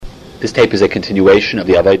This tape is a continuation of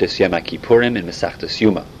the Avodas Yoma Kippurim in Masechta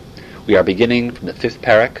Yoma. We are beginning from the fifth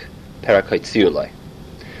parak, Parak Haitziyulai.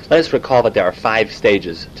 Let us recall that there are 5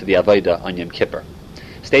 stages to the Avodah on Yom Kippur.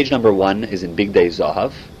 Stage number 1 is in Bigdei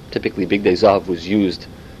Zahav. Typically, Bigdei Zahav was used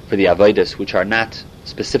for the Avodas which are not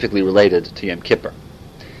specifically related to Yom Kippur.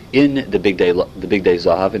 In the Bigdei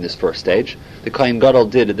Zahav, in this first stage, the Kohen Gadol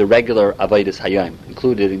did the regular Avodas Hayom,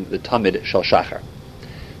 including the Tamid Shel Shachar.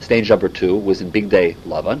 Stage number 2 was in Bigdei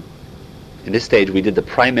Lavan. In this stage, we did the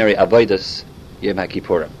primary Avodas Yom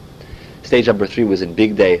Kippurim. Stage number 3 was in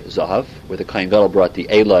Bigdei Zahav, where the Kohen Gadol brought the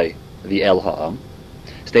Eloi, the El Ha'am.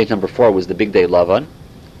 Stage number 4 was the Bigdei Lavan,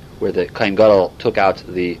 where the Kohen Gadol took out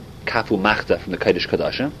the Kafu Machta from the Kodesh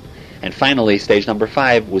Kodashim. And finally, stage number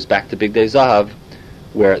 5 was back to Bigdei Zahav,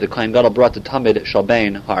 where the Kohen Gadol brought the Tamid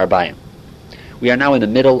Shalbein Ha'arbayim. We are now in the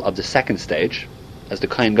middle of the second stage, as the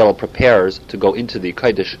Kohen Gadol prepares to go into the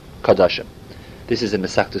Kodesh Kodashim. This is in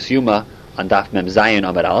Masechta Yoma on Daf Mem Zayin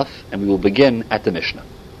Amud Aleph, and we will begin at the Mishnah.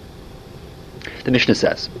 The Mishnah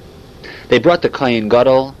says, they brought the Kohen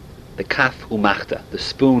Gadol the Kaf Umachta, the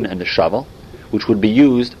spoon and the shovel, which would be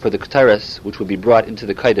used for the Keteris, which would be brought into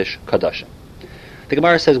the Kodesh Kodashim. The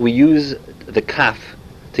Gemara says we use the Kaf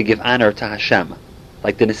to give honor to Hashem,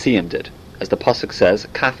 like the Nesiim did, as the Pasuk says,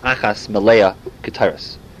 Kaf Achas Melea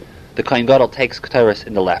Keteris. The Kohen Gadol takes Keteris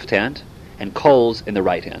in the left hand and coals in the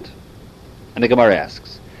right hand. And the Gemara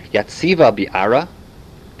asks, Yatziva bi'ara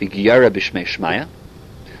v'giyara b'shmei shmaya.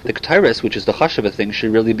 The Keteris, which is the chashava thing,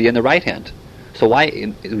 should really be in the right hand. So why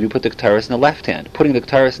do we put the Keteris in the left hand? Putting the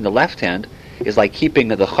Keteris in the left hand is like keeping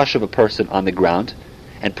the chashava person on the ground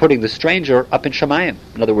and putting the stranger up in Shemayim,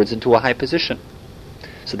 in other words, into a high position.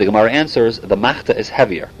 So the Gemara answers, the Machta is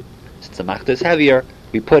heavier. Since the Machta is heavier,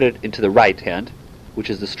 we put it into the right hand, which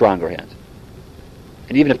is the stronger hand.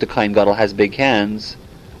 And even if the Kohen Gadol has big hands,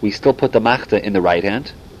 we still put the Machta in the right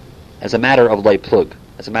hand, as a matter of lay plug,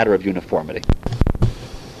 as a matter of uniformity.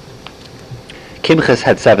 Kimchas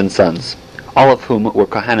had 7 sons, all of whom were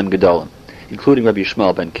Kohanim Gedolim, including Rabbi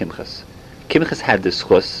Yishmael ben Kimchas. Kimchas had this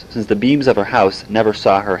chus, since the beams of her house never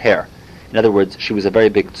saw her hair. In other words, she was a very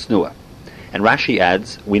big tznuah. And Rashi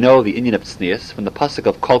adds, we know the Inyan of tznius from the pasuk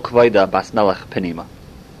of Kol Kvoida Bas Melech Penima.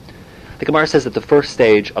 The Gemara says that the first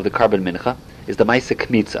stage of the Karban Mincha is the Maisa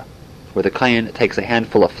Kmitza, where the Kohen takes a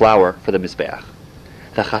handful of flour for the Mizbeach.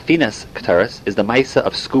 The Chafinas Keteris is the Maisa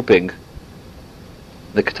of scooping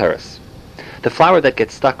the Keteris. The flour that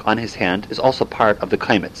gets stuck on his hand is also part of the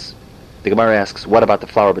Kaimitz. The Gemara asks, what about the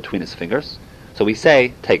flour between his fingers? So we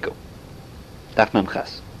say, Teiku. Daf Mem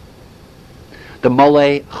Ches. The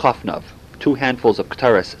Molei Chafnav, 2 handfuls of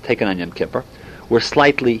Keteris taken on Yom Kippur, were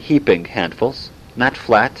slightly heaping handfuls, not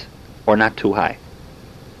flat or not too high.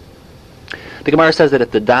 The Gemara says that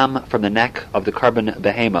if the dam from the neck of the Karban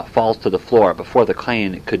Behema falls to the floor before the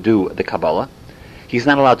Kohen could do the Kabbalah, he's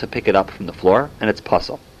not allowed to pick it up from the floor, and it's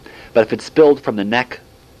puzzle. But if it spilled from the neck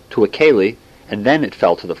to a keli, and then it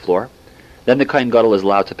fell to the floor, then the Kohen Gadol is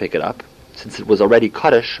allowed to pick it up, since it was already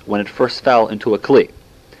kaddish when it first fell into a kli.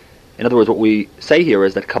 In other words, what we say here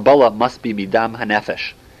is that Kabbalah must be midam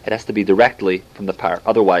hanefesh. It has to be directly from the par,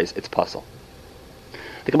 otherwise it's puzzle.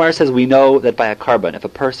 The Gemara says we know that by a karban, if a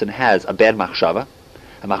person has a bad machshava,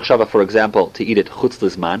 for example, to eat it chutz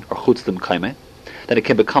lizman or chutz limkaime, then it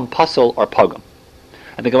can become puzzle or pogum.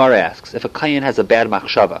 And the Gemara asks, if a kohen has a bad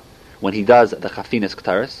machshava when he does the chafinas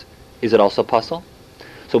ktaris, is it also puzzle?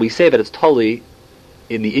 So we say that it's totally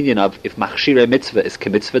in the inyan of if machshire mitzvah is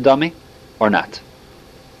kemitzvah dami or not.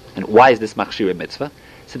 And why is this machshire mitzvah?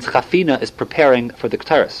 Since chafina is preparing for the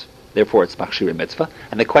ktaris, therefore it's machshire mitzvah.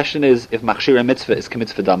 And the question is if machshire mitzvah is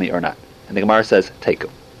kemitzvah dami or not. And the Gemara says, Teiku.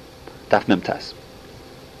 Daf Mem Tes.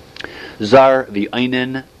 Zar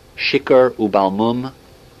v'einin shikar ubalmum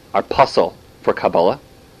are puzzle for Kabbalah,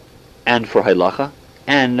 and for Halacha,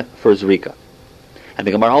 and for Zrika. And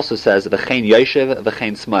the Gemara also says, V'chein yoshev,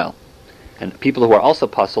 v'chein smile. And people who are also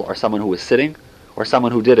puzzle are someone who is sitting, or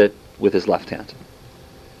someone who did it with his left hand.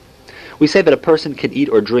 We say that a person can eat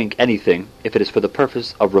or drink anything if it is for the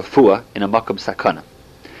purpose of refuah in a makam sakana.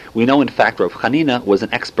 We know in fact Rav Chanina was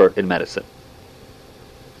an expert in medicine.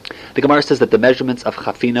 The Gemara says that the measurements of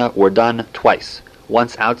chafina were done twice,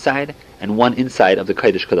 once outside and one inside of the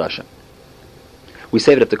Kodesh Kodashim. We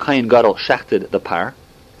say that if the Kohen Gadol shechted the par,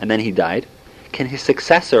 and then he died, can his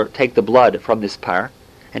successor take the blood from this par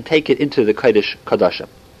and take it into the Kodesh Kodashim?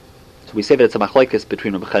 So we say that it's a machlokes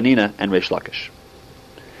between Rabbi Chanina and Reish Lakish.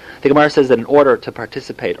 The Gemara says that in order to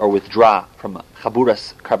participate or withdraw from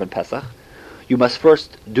Chaburas Karban Pesach, you must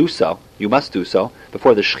do so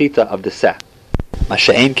before the shchita of the seh.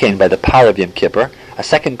 Masha'en came by the par of Yom Kippur, a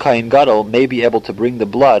second Kohen Gadol may be able to bring the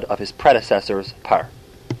blood of his predecessor's par.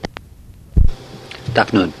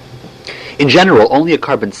 Daf Nun. In general, only a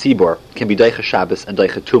carbon sibor can be doicha Shabbos and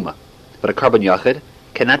doicha Tuma, but a carbon yachid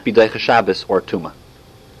cannot be doicha Shabbos or Tuma.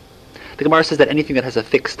 The Gemara says that anything that has a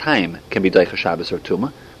fixed time can be doicha Shabbos or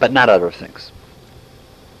Tuma, but not other things.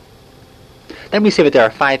 Then we say that there are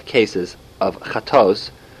 5 cases of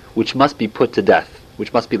chatos which must be put to death,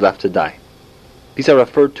 which must be left to die. These are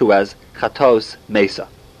referred to as chatos mesa.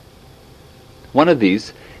 One of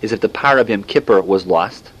these is if the par of Yom Kippur was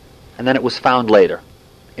lost, and then it was found later.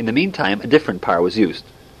 In the meantime, a different par was used.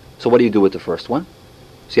 So what do you do with the first one?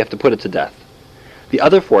 So you have to put it to death. The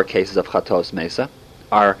other 4 cases of chatos mesa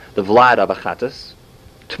are the vlad of a chatas,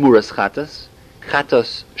 tmuras chatas,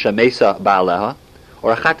 chatos shamesa ba'aleha,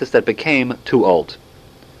 or a chatas that became too old.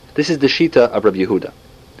 This is the shita of Rabbi Yehuda.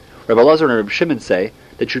 Rabbi Elazar and Rabbi Shimon say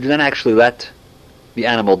that you do not actually let the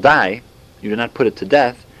animal die, you do not put it to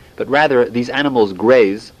death, but rather these animals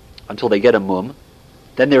graze until they get a mum,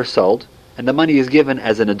 then they're sold, and the money is given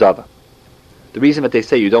as an adava. The reason that they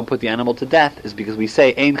say you don't put the animal to death is because we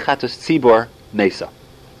say ein chatos tzibor mesa.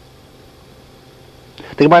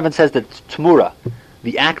 The Gemara even says that tmura,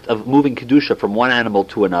 the act of moving kedusha from one animal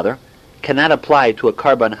to another, cannot apply to a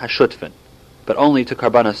karban hashutfin, but only to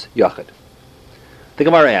karbanos yachid. The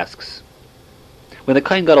Gemara asks, when the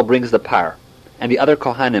kohen gadol brings the par, and the other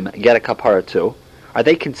kohanim get a kapara too, are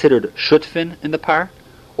they considered shutfin in the par,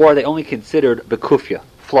 or are they only considered bekufya,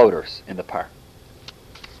 floaters, in the par?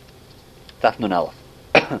 Daf Nun Aleph.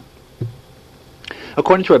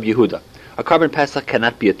 According to Rabbi Yehuda, a carbon pesach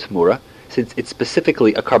cannot be a tmura, since it's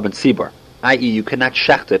specifically a carbon sibor, i.e. you cannot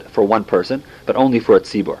shecht it for one person, but only for a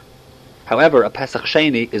tzibor. However, a pesach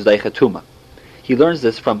sheni is daichatuma. He learns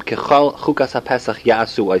this from kechal chukas ha-pesach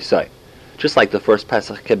ya'asu oisai. Just like the first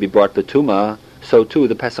pesach can be brought betuma, so too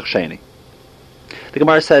the pesach sheni. The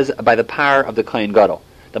Gemara says, by the par of the kohen gadol,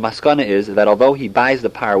 the maskana is that although he buys the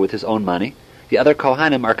par with his own money, the other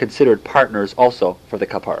kohanim are considered partners also for the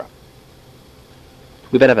kapara.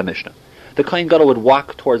 We then have a mishnah. The kohen gadol would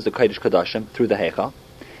walk towards the kodesh kodashim through the heichal,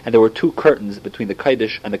 and there were 2 curtains between the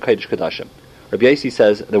kodesh and the kodesh kodashim. Rabbi Yosi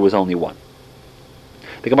says there was only one.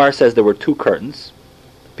 The Gemara says there were 2 curtains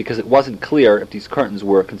because it wasn't clear if these curtains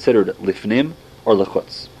were considered lifnim or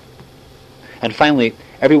lechutz. And finally,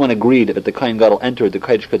 everyone agreed that the kohen gadol entered the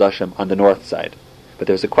kodesh kodashim on the north side, but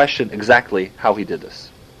there's a question exactly how he did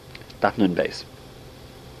this. Daf Nun Beis.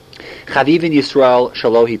 Chaviv in Yisrael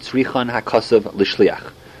shalo hitzrichon hakosav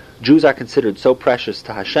l'shliach. Jews are considered so precious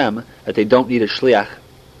to Hashem that they don't need a shliach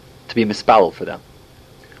to be mispalel for them.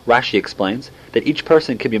 Rashi explains that each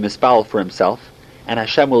person can be mispalel for himself, and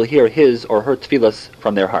Hashem will hear his or her tefillas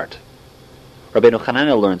from their heart. Rabbeinu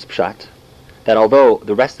Chananel learns pshat that although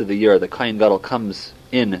the rest of the year the kohen gadol comes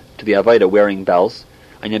in to the avodah wearing bells,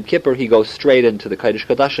 on Yom Kippur he goes straight into the kodesh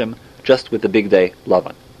kodashim just with the big day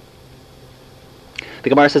lavan. The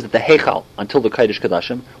Gemara says that the heichal until the kodesh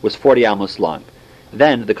kodashim was 40 amos long.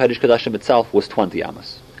 Then the kodesh kodashim itself was 20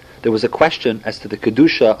 amos. There was a question as to the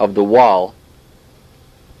kedusha of the wall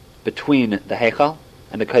between the heichal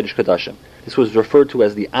and the kodesh kodashim. This was referred to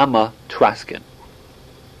as the Amma Traskin.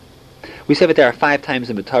 We say that there are 5 times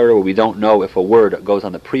in the Torah where we don't know if a word goes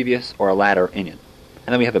on the previous or a latter inyan. And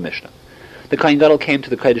then we have a Mishnah. The kohen gadol came to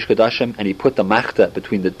the kodesh kodashim and he put the machta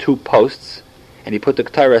between the 2 posts, and he put the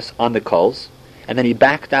ktaris on the coals, and then he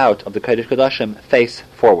backed out of the kodesh kodashim face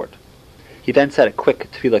forward. He then said a quick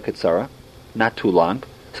tefillah chazara, not too long,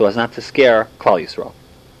 so as not to scare Klal Yisrael.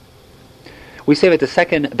 We say that the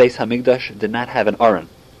second Beis Hamikdash did not have an aron.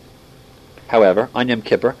 However, on Yom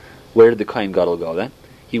Kippur, where did the kohen gadol go then?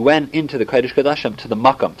 He went into the kodesh kodashim to the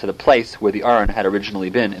makam, to the place where the aron had originally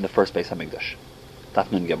been in the first Beis Hamikdash.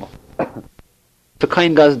 Daf Nun Gimel. If a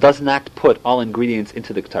kohen gadol does not put all ingredients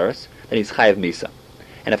into the ktaris, then he's chayav misa.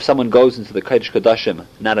 And if someone goes into the kodesh kodashim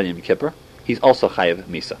not on Yom Kippur, he's also chayav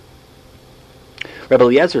misa. Rabbi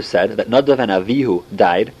Eliezer said that Nadav and Avihu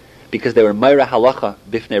died because they were meira halacha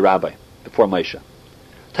bifnei rabbi, before Moshe.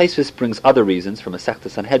 Taisvis brings other reasons from Masechta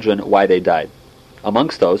Sanhedrin why they died.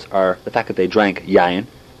 Amongst those are the fact that they drank yayin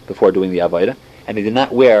before doing the avodah, and they did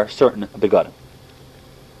not wear certain begadim.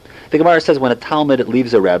 The Gemara says when a talmud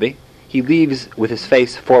leaves a rabbi, he leaves with his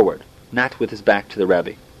face forward, not with his back to the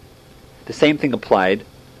rabbi. The same thing applied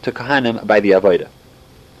to Kohanim by the avodah.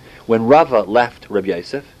 When Rava left Rabbi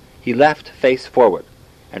Yosef, he left face forward,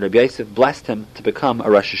 and Rabbi Yosef blessed him to become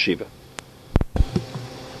a Rosh Yeshiva.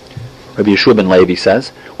 Rabbi Yeshua ben Levi says,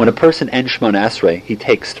 when a person ends Shmona Esrei, he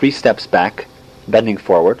takes 3 steps back, bending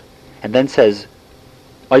forward, and then says,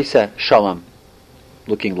 Oiseh Shalom,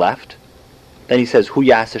 looking left. Then he says, Hu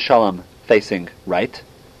Yaseh Shalom, facing right.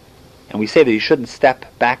 And we say that he shouldn't step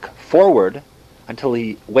back forward until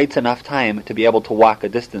he waits enough time to be able to walk a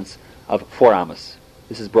distance of 4 amos.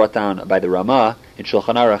 This is brought down by the Ramah in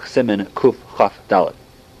Shulchan Aruch Siman Kuf Chaf Dalet.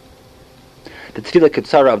 The tefillah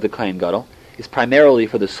chazara of the Kohen Gadol is primarily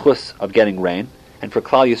for the schus of getting rain and for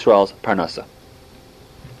Klal Yisrael's parnasa.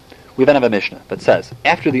 We then have a Mishnah that says,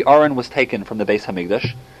 after the Aron was taken from the Beis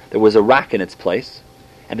Hamikdash, there was a rack in its place,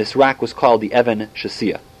 and this rack was called the Even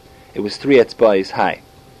Shasiyah. It was 3 etzba'is high.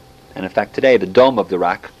 And in fact today the dome of the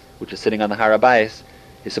rack, which is sitting on the Har HaBayis,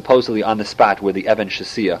 is supposedly on the spot where the Even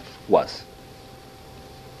Shasiyah was.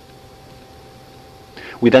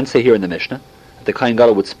 We then say here in the Mishnah that the Kohen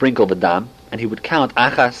Gadol would sprinkle the dam, and he would count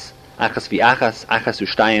achas, achas v'achas, achas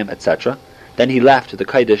ushtayim, etc. Then he left the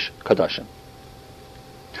Kodesh Kodashim.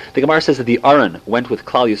 The Gemara says that the Aron went with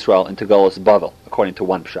Klal Yisrael into Golos Bavel, according to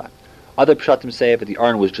one pshat. Other pshatim say that the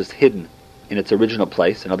Aron was just hidden in its original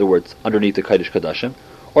place, in other words, underneath the Kodesh Kodashim,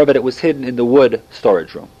 or that it was hidden in the wood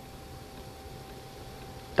storage room.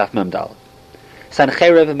 Daf Mem Daled.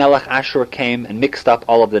 Sancheiriv Melech Ashur came and mixed up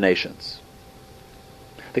all of the nations.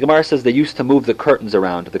 The Gemara says they used to move the curtains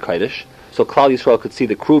around the Kodesh, so Klal Yisrael could see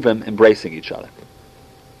the Kruvim embracing each other.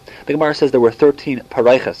 The Gemara says there were 13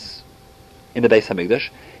 pareiches in the Beis Hamikdash,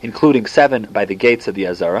 including 7 by the gates of the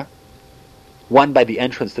Azara, 1 by the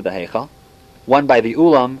entrance to the Heichal, 1 by the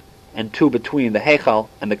Ulam, and 2 between the Heichal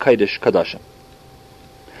and the Kodesh Kodashim.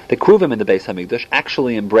 The Kruvim in the Beis Hamikdash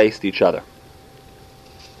actually embraced each other.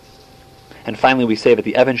 And finally we say that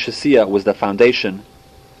the Even Shasiyah was the foundation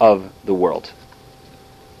of the world.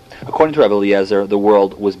 According to Rabbi Eliezer, the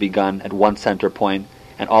world was begun at one center point,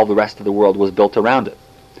 and all the rest of the world was built around it.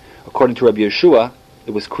 According to Rabbi Yeshua,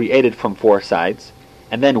 it was created from 4 sides,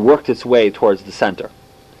 and then worked its way towards the center.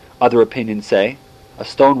 Other opinions say a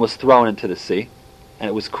stone was thrown into the sea, and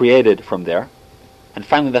it was created from there. And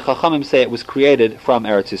finally the Chachamim say it was created from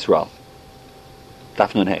Eretz Yisrael.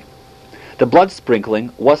 Daf Nun Hey. The blood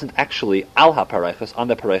sprinkling wasn't actually al ha-pareiches, on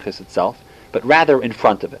the pareiches itself, but rather in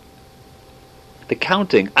front of it. The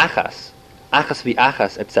counting, achas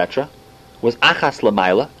v'achas, etc., was achas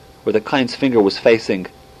lamaila, where the Kohen's finger was facing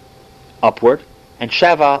upward, and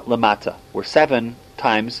sheva lamata, where 7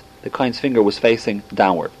 times the Kohen's finger was facing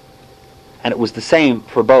downward. And it was the same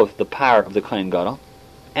for both the par of the Kohen Gadol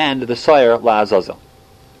and the soyer la'azazel.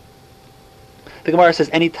 The Gemara says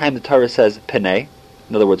any time the Torah says penei,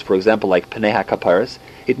 in other words, for example, like penei hakaparis,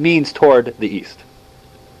 it means toward the east.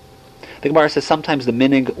 The Gemara says sometimes the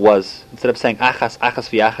meaning was, instead of saying achas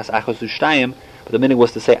v'achas, achas ushtayim, but the meaning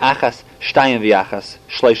was to say achas, shtayim v'achas,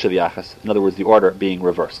 shleisha v'achas, in other words, the order being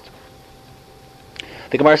reversed.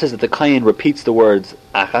 The Gemara says that the Kohen repeats the words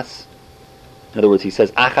achas, in other words, he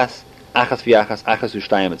says achas v'achas, achas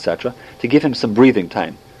ushtayim, etc., to give him some breathing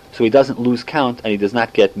time, so he doesn't lose count and he does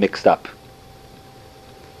not get mixed up.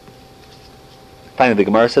 Finally, the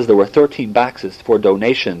Gemara says there were 13 boxes for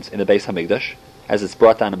donations in the Beis Hamikdash, as it's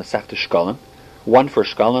brought down in Masechta Shkalim, 1 for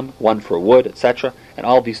Shkalim, 1 for wood, etc., and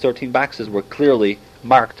all of these 13 boxes were clearly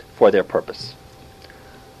marked for their purpose.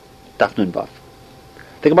 Daf Nun Vav.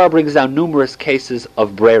 The Gemara brings down numerous cases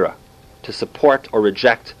of brera to support or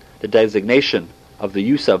reject the designation of the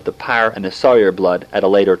use of the par and the sawyer blood at a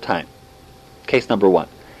later time. Case number 1.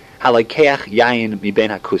 Halakeach yayin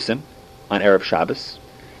mibein hakusim on Erev Shabbos,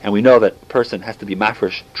 and we know that a person has to be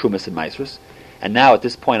mafresh trumas and maisrus, and now at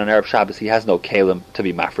this point on Erev Shabbos he has no kalim to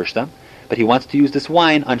be mafresh them, but he wants to use this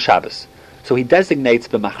wine on Shabbos. So he designates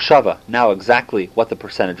b'machshava now exactly what the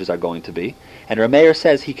percentages are going to be, and Rameir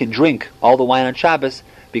says he can drink all the wine on Shabbos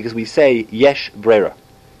because we say yesh brera,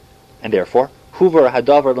 and therefore huver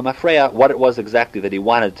hadavar l'mafreya, what it was exactly that he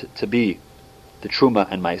wanted to be the truma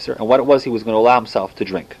and meiser, and what it was he was going to allow himself to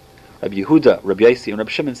drink. Rabbi Yehuda, Rabbi Yosi, and Rabbi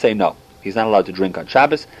Shimon say no. He's not allowed to drink on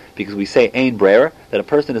Shabbos because we say ein brera, that a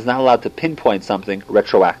person is not allowed to pinpoint something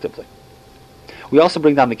retroactively. We also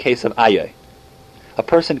bring down the case of ayah. A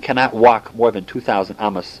person cannot walk more than 2,000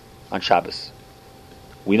 amos on Shabbos.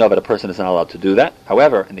 We know that a person is not allowed to do that.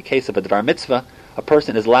 However, in the case of a dvar mitzvah, a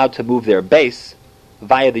person is allowed to move their base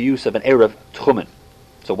via the use of an erev tchumen.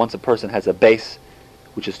 So once a person has a base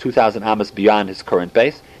which is 2,000 amos beyond his current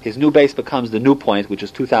base, his new base becomes the new point, which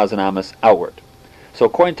is 2,000 amos outward. So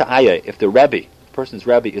according to ayah, if the person's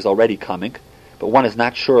Rebbe is already coming, but one is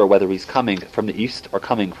not sure whether he's coming from the east or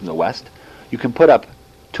coming from the west, you can put up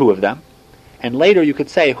 2 of them, and later you could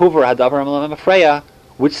say, Huver hadavar mafreya,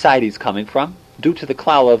 which side he's coming from, due to the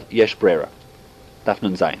klal of yesh brera. Daf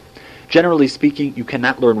Nun Zayin. Generally speaking, you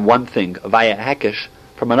cannot learn one thing via a hekesh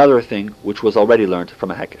from another thing which was already learned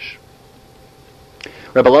from a hekesh.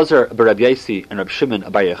 Rabbi Elazar, Rabbi Yosi, and Rabbi Shimon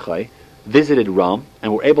Bar Yochai visited Rome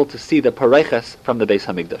and were able to see the pareiches from the Beis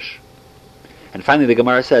Hamikdash. And finally the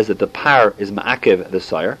Gemara says that the par is ma'akev the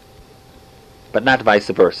soyer, but not vice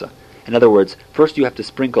versa. In other words, first you have to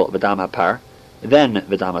sprinkle the dam hapar, then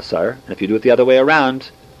v'dam asar, and if you do it the other way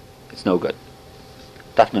around, it's no good.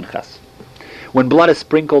 Daf Nun Ches. When blood is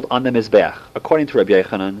sprinkled on the mizbeach, according to Rabbi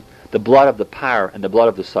Yochanan, the blood of the par and the blood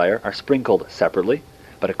of the sire are sprinkled separately,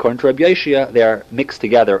 but according to Rabbi Yoshia, they are mixed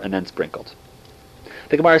together and then sprinkled.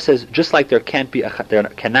 The Gemara says, just like there cannot be a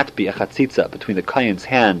chatzitza between the kohen's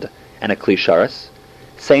hand and a kli sharas,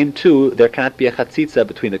 same too, there cannot be a chatzitza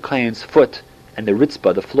between the kohen's foot and the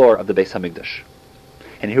ritzba, the floor of the Beis Hamikdash.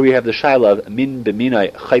 And here we have the shaila of min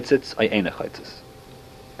b'minai chaitzitz ay eina chaitzitz.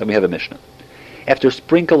 Then we have a Mishnah. After the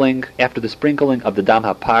sprinkling of the dam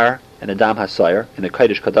hapar and the dam hasayr in the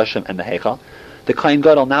kodesh kadashim and the heichal, the kohen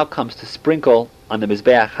gadol now comes to sprinkle on the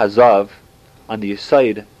mizbeach hazav, on the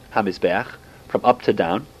yisoid hamizbeach, from up to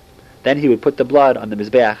down. Then he would put the blood on the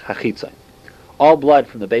mizbeach hachitzai. All blood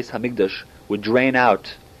from the Beis Hamikdash would drain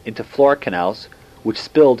out into floor canals, which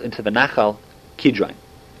spilled into the Nachal Kidron.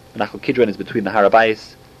 The Nachal Kidron is between the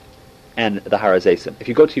Harabais and the Harazesim. If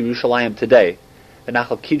you go to Yerushalayim today, the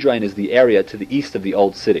Nachal Kidron is the area to the east of the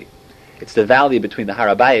old city. It's the valley between the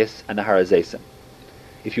Harabais and the Harazesim.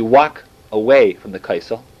 If you walk away from the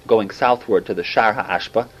Kaisel, going southward to the Shar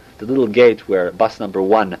HaAshpa, the little gate where bus number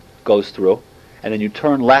 1 goes through, and then you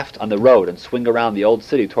turn left on the road and swing around the old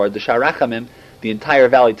city toward the Shar Rachamim, the entire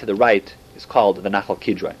valley to the right is called the Nachal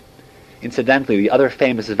Kidron. Incidentally, the other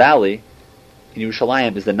famous valley in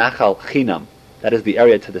Yerushalayim is the Nachal Chinam. That is the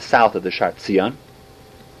area to the south of the Shar Tzion,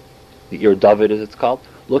 the Ir David as it's called,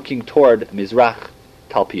 looking toward Mizrach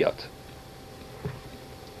Talpiot.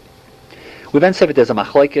 We then say that there's a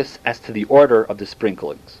machlokes as to the order of the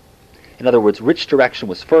sprinklings. In other words, which direction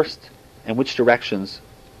was first and which direction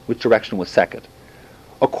was second.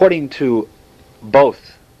 According to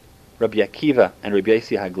both Rabbi Akiva and Rabbi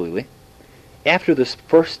Yosi Heber, after this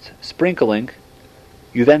first sprinkling,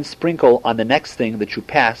 you then sprinkle on the next thing that you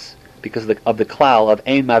pass because of the klal of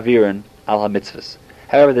ein mavirin al ha-mitzvahs.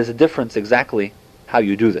 However, there's a difference exactly how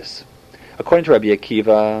you do this. According to Rabbi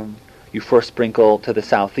Akiva, you first sprinkle to the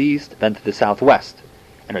southeast, then to the southwest.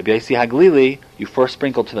 And Rabbi Yosi Heber, you first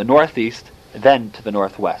sprinkle to the northeast, then to the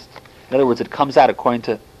northwest. In other words, it comes out, according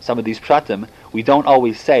to some of these pshatim, we don't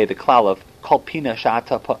always say the klal of kol pina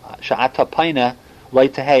sha'ata paina lo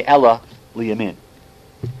tehei ella liyamin.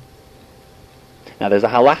 Now there's a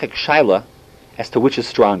halachic shaila as to which is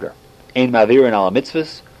stronger, ein mavirin ala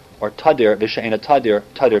mitzvahs or tadir v'she'ena tadir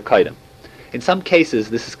kaidim. In some cases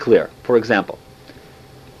this is clear. For example,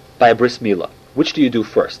 by a bris milah, which do you do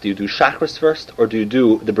first? Do you do shachris first or do you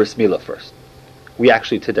do the bris milah first? We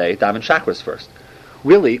actually today daven shachris first.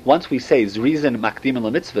 Really, once we say zrizin makdimin la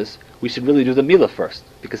mitzvahs, we should really do the milah first,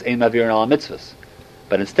 because ein mavirin ala mitzvahs.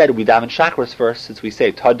 But instead we daven shachris first, since we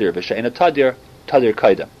say tadir v'she'ena tadir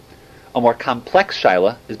kaidim. A more complex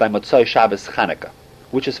shaila is by Motzoi Shabbos Chanukah.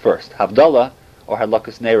 Which is first, Havdalah or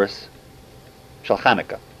Hadlakas Neiros Shal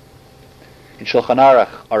Chanukah? In Shulchan Aruch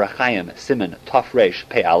Arachayim Siman Taf Reish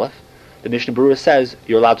Pei Aleph, the Mishnah Berurah says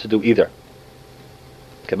you're allowed to do either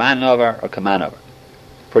Kaman over or Kaman over.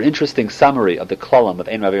 For an interesting summary of the Klolam of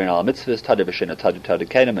Ein Mavirin Al Mitzvahs, Tadir V'Shena Tadir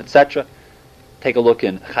Kedem, etc., take a look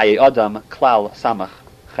in Chaye Adam Klal Samach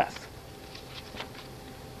Ches.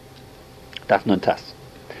 Daf Nun Tes.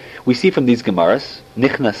 We see from these Gemaras,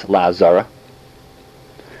 Nichnas La'azara,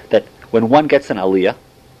 that when one gets an aliyah,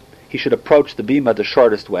 he should approach the bima the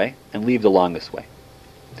shortest way and leave the longest way.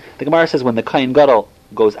 The Gemara says when the kohen gadol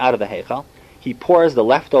goes out of the heichal, he pours the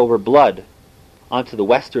leftover blood onto the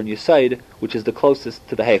western yisoid, which is the closest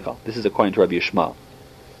to the heichal. This is according to Rabbi Yishmael.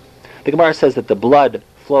 The Gemara says that the blood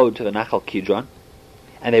flowed to the Nachal Kidron,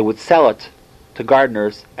 and they would sell it to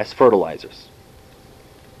gardeners as fertilizers.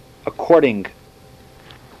 According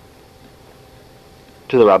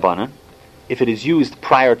to the Rabbanan, if it is used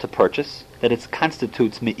prior to purchase, that it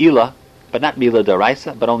constitutes me'ila, but not me'ila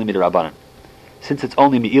daraisa, but only mi'drabanan. Since it's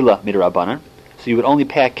only me'ila mi'drabanan, so you would only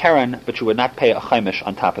pay a keren, but you would not pay a chaimish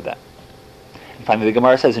on top of that. And finally, the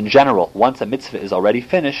Gemara says in general, once a mitzvah is already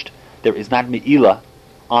finished, there is not me'ila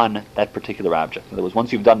on that particular object. In other words,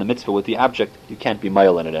 once you've done the mitzvah with the object, you can't be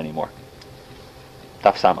ma'il in it anymore.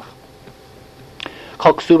 Daf Samach.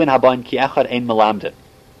 Kol ksuvin habayin ki echad ein melamdin.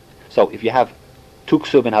 So if you have two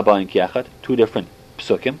ksuvin habayin ki echad, two different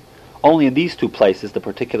psukim, only in these two places the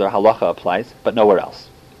particular halacha applies, but nowhere else.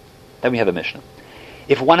 Then we have a Mishnah.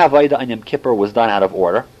 If one avodah on Yom Kippur was done out of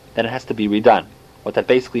order, then it has to be redone. What that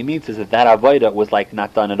basically means is that avodah was like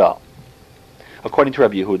not done at all. According to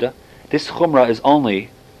Rabbi Yehuda, this chumrah is only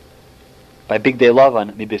by big day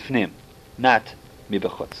lavan mibifnim, not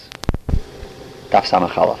mibechutz. Daf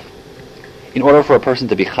Samach Aleph. In order for a person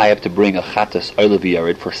to be chayav to bring a chatas oilav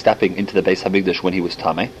yared for stepping into the Beis Hamikdash when he was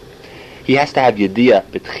tameh, he has to have yediyah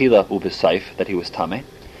b'tchila u'b'saif that he was tameh,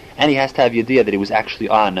 and he has to have the idea that he was actually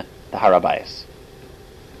on the Harabayas.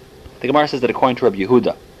 The Gemara says that according to Rabbi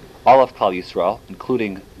Yehuda, all of Klal Yisrael,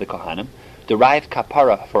 including the Kohanim, derive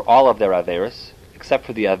kapara for all of their averas, except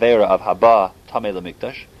for the avera of Haba Tamei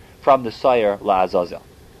Lamikdash, from the Sayer La'azazel.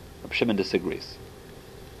 Rabbi Shimon disagrees.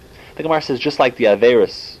 The Gemara says just like the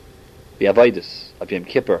averas, the avodas of Yom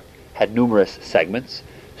Kippur, had numerous segments,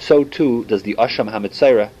 so too does the Asham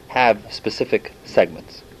HaMitzayra have specific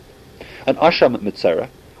segments. An Asham Mitzayra,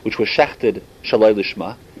 which was shechted Shaloi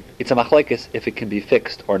Lishma, it's a machlekes if it can be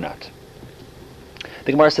fixed or not.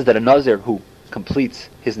 The Gemara says that a Nazir who completes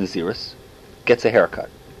his Naziris gets a haircut.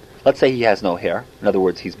 Let's say he has no hair, in other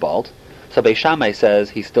words he's bald. So Beis Shammai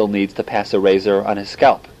says he still needs to pass a razor on his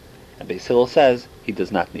scalp, and Beis Hillel says he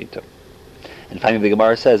does not need to. And finally the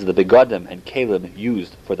Gemara says the begadim and kalim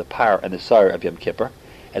used for the par and the sayre of Yom Kippur,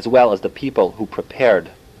 as well as the people who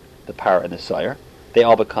prepared the par and the sayre, they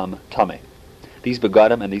all become tamei. These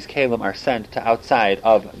begadim and these kalim are sent to outside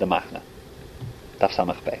of the machna. Daf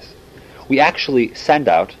Samach Beis. We actually send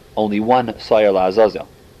out only one sayre la'azazel,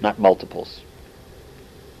 not multiples.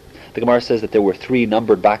 The Gemara says that there were 3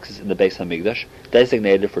 numbered boxes in the Beis HaMikdash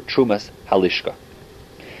designated for Trumas Halishka.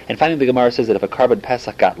 And finally the Gemara says that if a carbon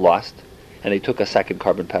Pesach got lost, and they took a second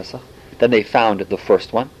carbon Pesach, then they found the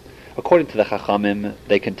first one. According to the Chachamim,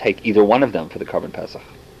 they can take either one of them for the carbon Pesach.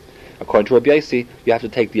 According to Rabbi Yosi, you have to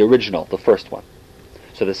take the original, the first one.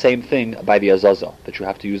 So the same thing by the Azazel, that you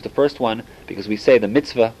have to use the first one, because we say the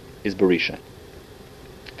mitzvah is Berisha.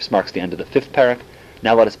 This marks the end of the 5th parak.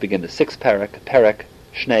 Now let us begin the 6th parak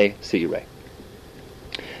Shnei Seirei.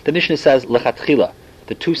 The Mishnah says, Lechatchila,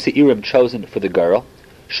 the 2 Seirim chosen for the girl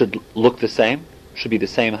should look the same, should be the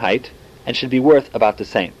same height, and should be worth about the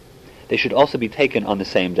same. They should also be taken on the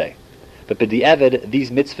same day. But b'di'evid,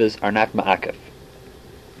 these mitzvahs are not ma'akev.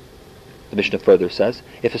 The Mishnah further says,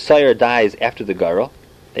 if a sayre dies after the girl,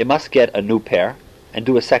 they must get a new pair and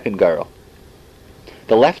do a second girl.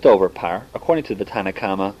 The leftover par, according to the Tanna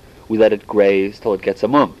Kama, we let it graze till it gets a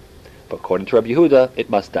mum. But according to Rabbi Yehuda, it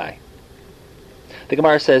must die. The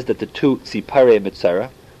Gemara says that the 2 tzipare mitzara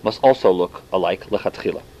must also look alike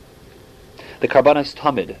lechatchila. The karbanos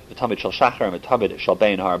tamid, the tamid shel shachar and the tamid shel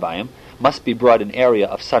bein harabayim, must be brought in area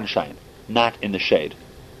of sunshine, not in the shade.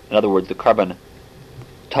 In other words, the karban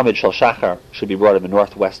tamid shel shachar should be brought in the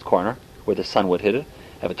northwest corner, where the sun would hit it,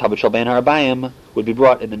 and the tamid shel bein harabayim would be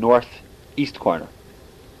brought in the northeast corner.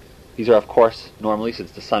 These are, of course, normally,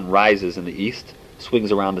 since the sun rises in the east,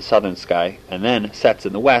 swings around the southern sky, and then sets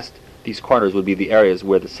in the west, these corners would be the areas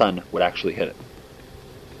where the sun would actually hit it.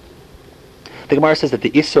 The Gemara says that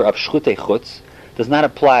the Isser of Shchutei Chutz does not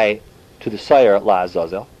apply to the Sayre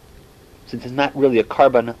La'azazel, since it's not really a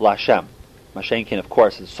carbon La'Shem. Mashenkin, of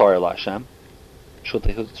course, is Sayre La'Shem.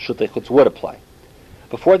 Shchutei Chutz would apply.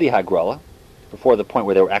 Before the Hagrala, before the point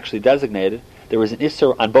where they were actually designated, there was an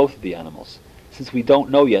Isser on both of the animals, since we don't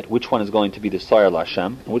know yet which one is going to be the Sayre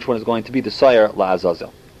La'Shem and which one is going to be the Sayre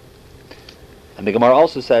La'azazel. And the Gemara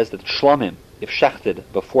also says that Shlomim, if shechted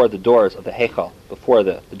before the doors of the Heichal, before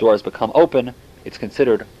the doors become open, it's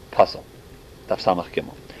considered puzzle. Daf Samach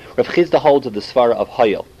Gimel. Rav Chizda holds of the Svara of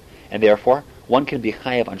Hayil, and therefore one can be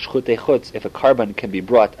chayav on Shchutei Chutz if a carbon can be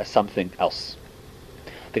brought as something else.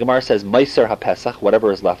 The Gemara says Meiser HaPesach,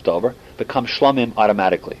 whatever is left over, becomes Shlomim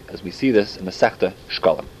automatically, as we see this in Masechta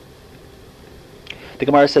Shkolim. The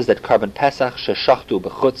Gemara says that carbon Pesach sheshachtu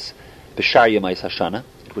b'chutz b'shar Yemais Hashana,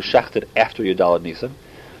 it was shechted after Yudalad Nisan.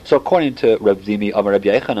 So according to Rav Zimi Amar Rabbi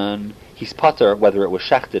Yechanan, he's pater whether it was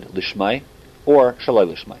shechted lishmai or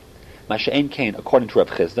shaloi lishmai. Masha'en kain, according to Rav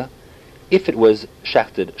Chizda, if it was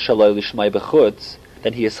shechted shaloi lishmai b'chutz,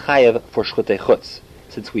 then he is chayev for shchutei chutz,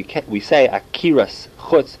 since we say akiras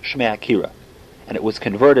chutz shmei akira, and it was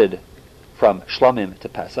converted from shlomim to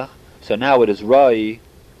Pesach, so now it is roi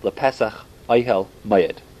lepesach oihel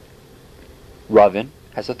mayed. Ravin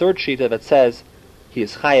has a third shita that says he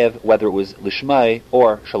is chayev whether it was lishmai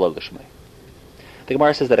or shalol lishmai. The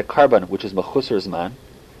Gemara says that a carbon which is mechusar zman,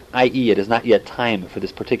 i.e. it is not yet time for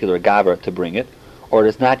this particular gaver to bring it, or it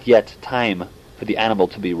is not yet time for the animal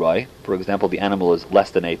to be roy, for example the animal is less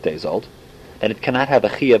than 8 days old, then it cannot have a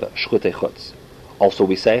chiyav shchutei chutz. Also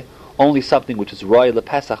we say, only something which is roy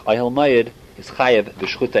lepesach ayel mayid is chayev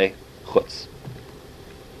b'shchutei chutz.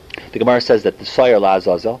 The Gemara says that the sayre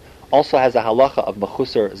la'azazel also has a halacha of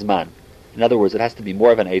mechusar zman. In other words, it has to be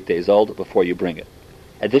more than 8 days old before you bring it.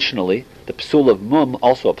 Additionally, the psul of mum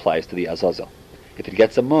also applies to the azazel. If it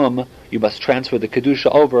gets a mum, you must transfer the kedusha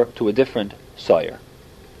over to a different sayre.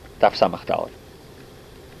 Daf Samach Daled.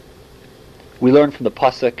 We learn from the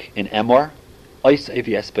pasuk in Emor, this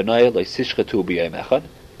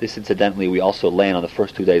incidentally we also learn on the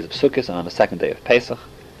first 2 days of Sukkot and on the second day of Pesach.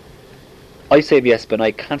 Oisei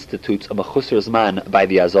v'esbenai constitutes a mechusar zman by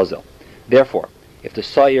the azazel. Therefore, if the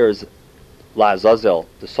sawyer's la azazel,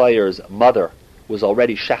 the sawyer's mother, was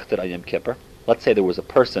already shechted on Yom Kippur, let's say there was a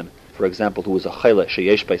person, for example, who was a chayla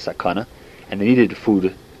sheyesh bei sakana, and they needed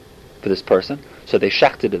food for this person, so they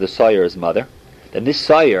shechted the sawyer's mother, then this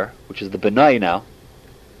sawyer, which is the benai now,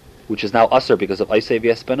 which is now usher because of Oisei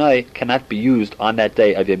v'esbenai, cannot be used on that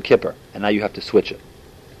day of Yom Kippur, and now you have to switch it.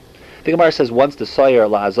 The Gemara says once the sawyer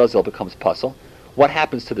la azazel becomes pasul, what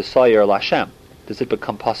happens to the sawyer la Shem? Does it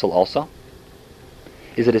become pasul also?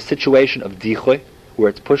 Is it a situation of dichoy, where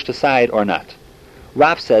it's pushed aside or not?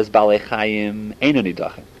 Rav says balei chayim einu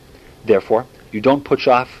nidachim. Therefore, you don't push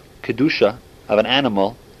off kedusha of an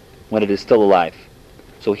animal when it is still alive.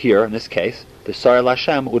 So here, in this case, the sawyer la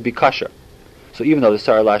Shem would be kosher. So even though the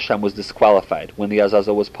sawyer la Shem was disqualified when the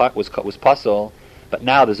azazel was pasul, but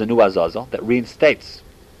now there's a new azazel that reinstates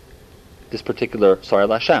this particular sawyer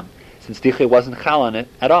la Shem, since dichoy wasn't chal on it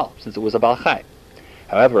at all, since it was a bal chai.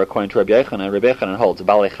 However, according to Rabbi Yochanan holds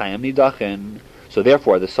balei chayim nidachin, so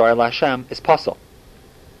therefore the sawyer la Shem is pasul,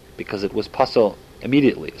 because it was pasul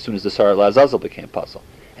immediately as soon as the sawyer la azazel became pasul,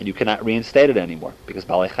 and you cannot reinstate it anymore because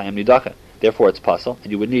balei chayim nidachin. Therefore, it's pasul,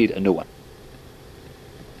 and you would need a new one.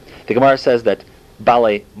 The Gemara says that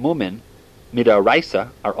balei mumin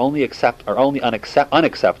midaraisa are only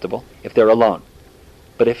unacceptable if they're alone.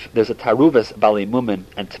 But if there's a taruvas balei mumin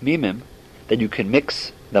and tmimim, then you can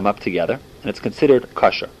mix them up together, and it's considered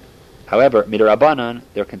kosher. However, midarabanan,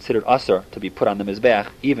 they're considered asur to be put on the mizbeach,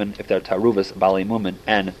 even if they're taruvas balei mumin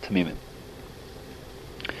and tmimim.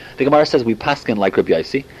 The Gemara says we paskin like Rabbi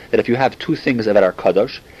Yosi that if you have two things that are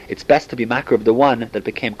kadosh, it's best to be makar of the one that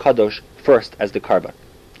became kadosh first as the carbon.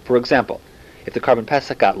 For example, if the carbon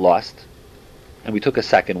pesach got lost, and we took a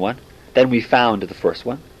second one, then we found the first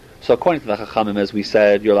one. So according to the Chachamim, as we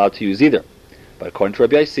said, you're allowed to use either. But according to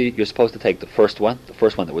Rabbi Yosi, you're supposed to take the first one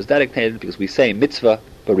that was dedicated, because we say mitzvah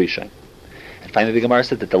barishain. And finally, the Gemara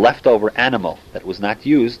said that the leftover animal that was not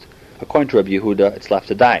used, according to Rabbi Yehuda, it's left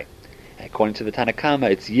to die. And according to the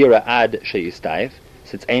Tanakama, it's yira ad sheyistaiv,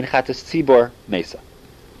 since ein chatas tzibor mesa.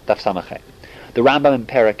 Daf Samachay. The Rambam in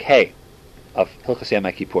Perek Hey of Hilchos Yom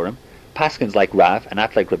Kippurim paskins like Rav and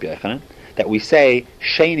not like Rabbi Yochanan that we say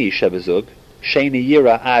sheni shebezug, sheni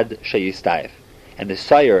yira ad sheyistaiv, and the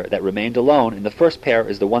sawyer that remained alone in the first pair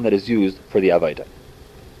is the one that is used for the avodah.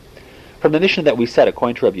 From the Mishnah that we said,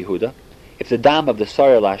 according to Rabbi Yehuda, if the dam of the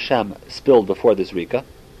sawyer la Hashem spilled before the zrika,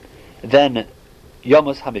 then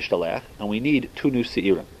Yomos hamishtalech, and we need two new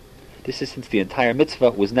shiurim. This is since the entire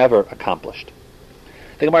mitzvah was never accomplished.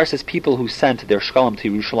 The Gemara says people who sent their shkalim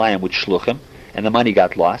to Yerushalayim with shluchim, and the money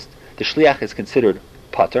got lost, the shliach is considered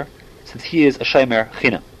pater, since he is a shomer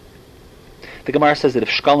chinam. The Gemara says that if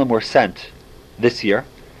shkalim were sent this year,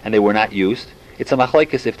 and they were not used, it's a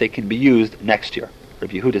machlokes if they can be used next year.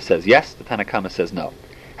 Rabbi Yehuda says yes, the Tanakama says no.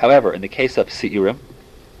 However, in the case of shiurim,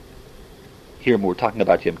 here we're talking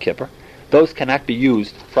about Yom Kippur, those cannot be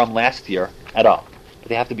used from last year at all, but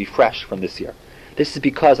they have to be fresh from this year. This is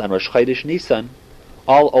because on Rosh Chodesh Nisan,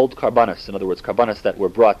 all old karbanos, in other words, karbanos that were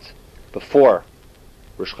brought before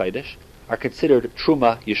Rosh Chodesh, are considered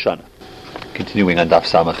truma yeshana. Continuing on Daf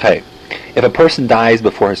Samachay. If a person dies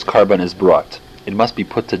before his karban is brought, it must be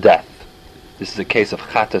put to death. This is a case of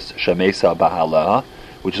chatas shamesa ba'alaha,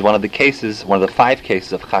 which is one of the 5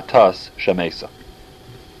 cases of chatas shamesa.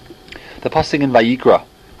 The pasuk in Vayikra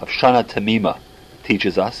of Shana Tamima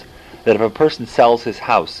teaches us that if a person sells his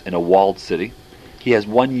house in a walled city, he has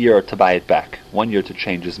 1 year to buy it back, 1 year to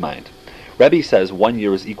change his mind. Rebbe says 1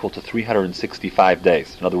 year is equal to 365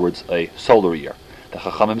 days, in other words, a solar year. The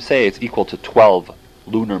Chachamim say it's equal to 12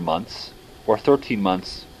 lunar months, or 13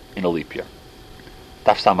 months in a leap year.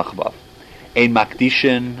 Daf Samach Vav. Ein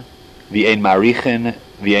makdishin, v'ein marichin,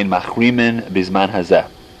 v'ein machrimin, bizman hazeh.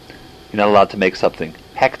 You're not allowed to make something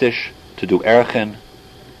hektish, to do erchin,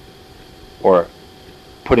 or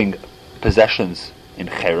putting possessions in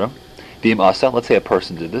cherem. V'im asa, let's say a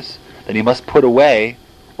person did this, then he must put away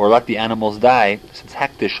or let the animals die, since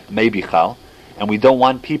hektish may be chal, and we don't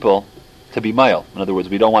want people to be mile. In other words,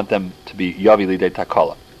 we don't want them to be yavi lidei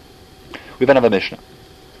takala. We then have a Mishnah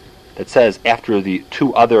that says after the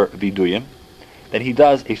 2 other viduyim, then he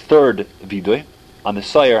does a 3rd viduy on the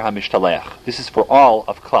sawyer hamishtalech. This is for all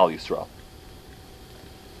of Klal Yisrael.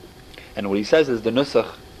 And what he says is the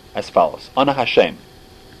nusach as follows: Ana Hashem,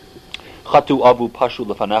 chatu avu pashu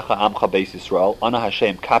lefanecha amcha beis Yisrael. Ana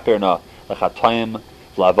Hashem kaperna lechatayim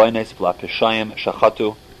v'lavoynes v'lapeshayim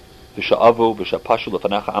shachatu v'sha'avu v'sha'pashu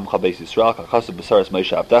lefanecha amcha beis Yisrael kachasu b'saras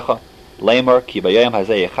Moshe avdecha leimer ki bayayim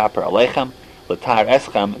hazeh yechaper alechem l'tar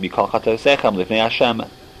eschem mikol chatosechem lifnei Hashem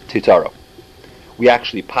titaro. we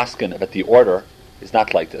actually paskin that the order is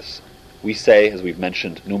not like this. We say, as we've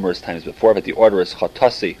mentioned numerous times before, that the order is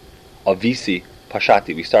chotasi, avisi,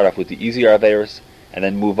 pashati. We start off with the easier averos and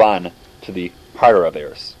then move on to the harder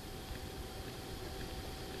averos.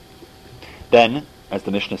 Then, as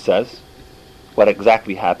the Mishnah says, what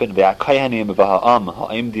exactly happened? Ve'akayanim v'ha'am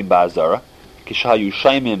ha'imdim ba'azara kishayu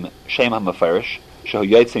shaymim shem ha'mafarish shehu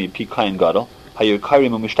yotzim yipi kayin gadol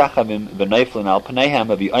hayukarim u'mishtachavim v'neiflin al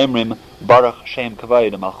panehem v'yomrim baruch shem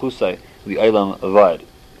kavayid malchusay li'olam avad.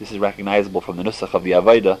 This is recognizable from the nusach of the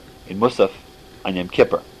Avodah in Musaf on Yom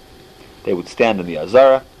Kippur. They would stand in the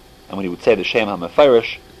Azara, and when he would say the Shem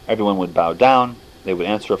HaMefarish, everyone would bow down. They would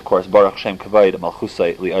answer, of course, Baruch Shem Kavod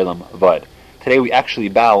Malchusay Li'olam Avad. Today we actually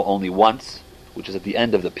bow only once, which is at the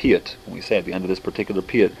end of the piyut. When we say at the end of this particular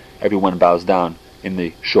piyut, everyone bows down in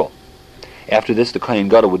the shul. After this, the Kohen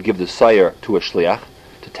Gadol would give the sayar to a shliach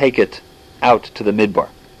to take it out to the midbar.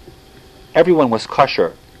 Everyone was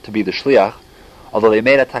kosher to be the shliach, although they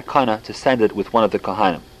made a takana to send it with one of the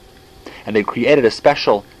kohanim. And they created a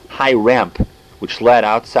special high ramp which led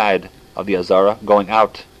outside of the Azara, going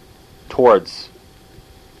out towards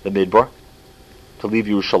the midbar, to leave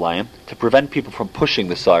Yerushalayim, to prevent people from pushing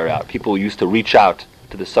the sayar out. People used to reach out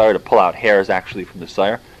to the sayar to pull out hairs actually from the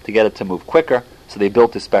sayar, to get it to move quicker, so they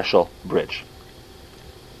built a special bridge.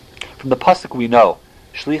 From the pasuk we know,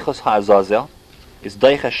 Shlichus HaAzazel is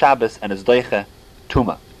Doiche Shabbos and is Doiche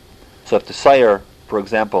Tuma. So if the sayar, for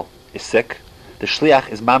example, is sick, the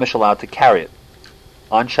shliach is mamish allowed to carry it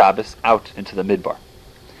on Shabbos out into the midbar.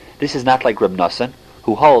 This is not like Reb Nosson,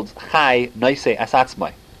 who holds chai noisei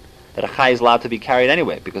asatzmai, that a chai is allowed to be carried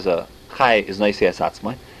anyway, because a chai is noisei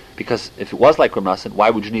asatzmai. Because if it was like Reb Nosson, why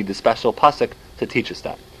would you need the special pasuk to teach us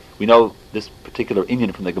that? We know this particular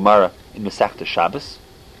inyan from the Gemara in Masechta Shabbos,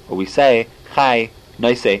 where we say chai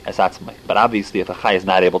noisei asatzmai. But obviously, if a chai is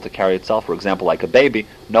not able to carry itself, for example, like a baby,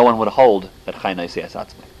 no one would hold that chai noisei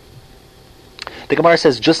asatzmai. The Gemara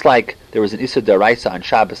says, just like there was an Issa D'Oraisa on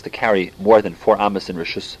Shabbos to carry more than 4 Amos in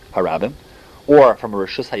Rishus Harabim, or from a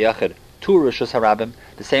Rishus Hayachid to a Rishus Harabim,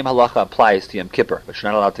 the same halacha applies to Yom Kippur, which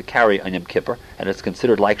you're not allowed to carry on Yom Kippur, and it's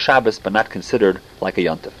considered like Shabbos, but not considered like a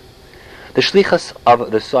Yontif. The shlichus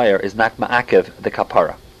of the sayar is not ma'akev the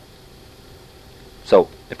kapara. So,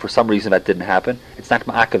 if for some reason that didn't happen, it's not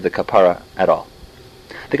ma'akev the kapara at all.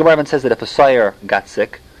 The Gemara says that if a sayar got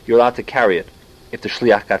sick, you're allowed to carry it. If the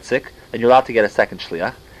shliach got sick, then you're allowed to get a second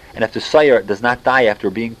shliach, and if the sayar does not die after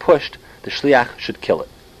being pushed, the shliach should kill it.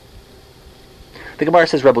 The Gemara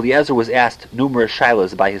says Rabbi Eliezer was asked numerous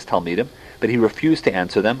shilas by his talmidim, but he refused to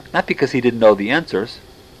answer them, not because he didn't know the answers,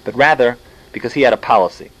 but rather because he had a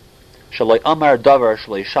policy. Shaloi amar davar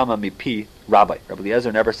shaloi shama mipi rabbi. Rabbi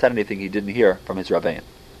Eliezer never said anything he didn't hear from his rabbein.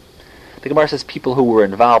 The Gemara says people who were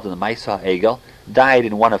involved in the Maisa Egel died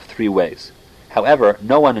in one of 3 ways. However,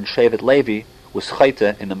 no one in Shevet Levi was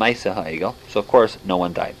chayte in the Maisa Ha'egel, so of course no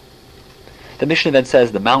one died. The Mishnah then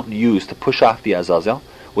says the mountain used to push off the Azazel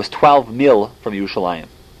was 12 mil from Yerushalayim,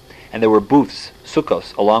 and there were booths,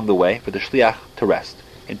 sukkos, along the way for the shliach to rest.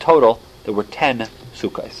 In total, there were 10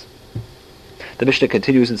 sukkos. The Mishnah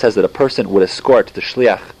continues and says that a person would escort the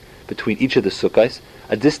shliach between each of the sukkos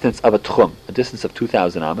a distance of a tchum, a distance of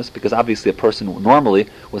 2,000 amos, because obviously a person normally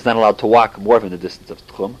was not allowed to walk more than the distance of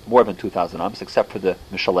tchum, more than 2,000 amos, except for the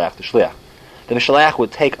mishalach, the shliach. The mishalach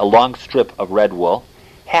would take a long strip of red wool,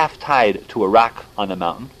 half tied to a rock on the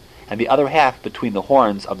mountain, and the other half between the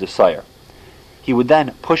horns of the sayar. He would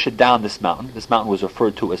then push it down this mountain. This mountain was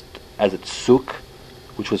referred to as its suk,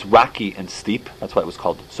 which was rocky and steep. That's why it was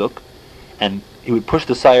called suk. And he would push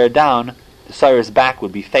the sayar down. The sayar's back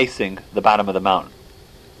would be facing the bottom of the mountain.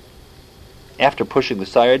 After pushing the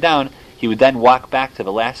sayar down, he would then walk back to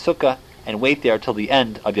the last sukkah and wait there till the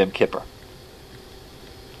end of Yom Kippur.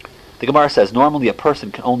 The Gemara says normally a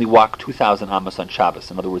person can only walk 2,000 amos on Shabbos,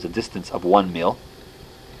 in other words, a distance of 1 mil.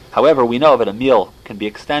 However, we know that a meal can be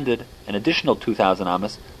extended an additional 2,000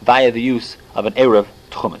 amos via the use of an erev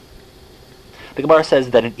tchumen. The Gemara says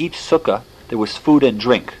that in each sukkah there was food and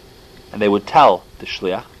drink, and they would tell the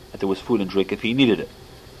shliach that there was food and drink if he needed it.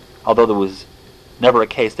 Although there was never a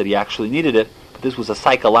case that he actually needed it, but this was a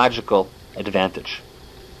psychological advantage.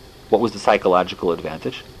 What was the psychological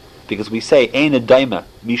advantage? Because we say, Ein adaima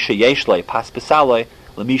misha yeshle paspasalei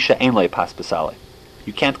lemisha einle paspasalei.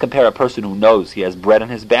 You can't compare a person who knows he has bread in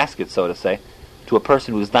his basket, so to say, to a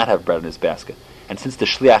person who does not have bread in his basket. And since the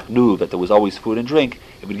shliach knew that there was always food and drink,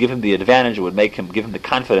 it would give him the advantage, it would give him the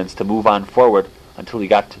confidence to move on forward until he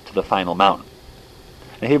got to the final mountain.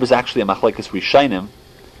 And here was actually a machlekes rishonim,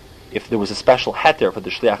 if there was a special heter for the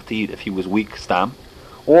shliach to eat if he was weak stam,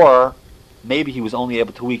 or maybe he was only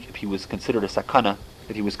able to eat if he was considered a sakana,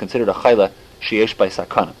 if he was considered a chayla sheyesh by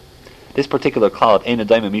sakana. This particular klal of ein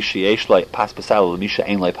adayim misha yesh lo pas pasale misha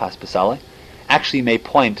ein lo pas pasale actually may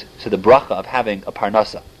point to the bracha of having a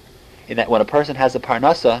parnasa, in that when a person has a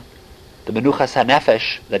parnasa, the menuchas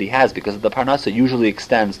hanefesh that he has because of the parnasa usually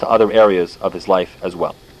extends to other areas of his life as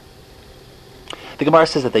well. The Gemara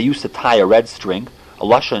says that they used to tie a red string, a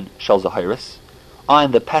lashon shel zahiris,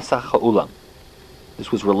 on the Pesach ha'ulam.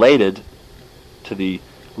 This was related to the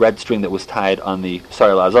red string that was tied on the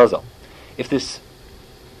Saril Azazel. If this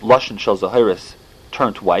lashon shel zahiris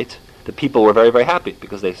turned white, the people were very, very happy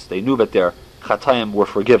because they knew that their chatayim were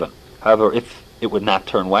forgiven. However, if it would not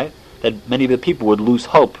turn white, then many of the people would lose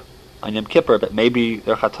hope on Yom Kippur that maybe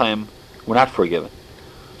their chatayim were not forgiven.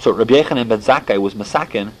 So Rabbi Yochanan ben Zakkai was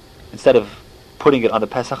masakin, instead of putting it on the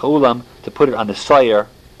Pesach Ulam, to put it on the Soyer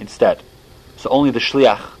instead. So only the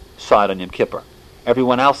Shliach saw it on Yom Kippur.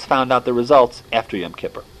 Everyone else found out the results after Yom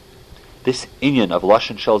Kippur. This inyan of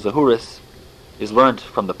Lashon Shel Zahuris is learned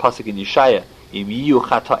from the Pasuk in Yeshaya, Im yiyu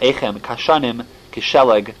chata'echem kashanim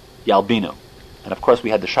kisheleg yalbinu. And of course we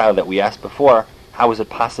had the shayla that we asked before, how is it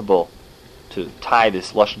possible to tie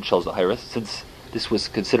this Lashon Shel Zahiris, since this was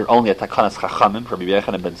considered only a takanas chachamim from Rabbi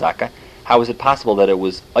Yochanan ben Zakkai? How is it possible that it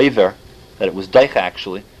was oiver, that it was daicha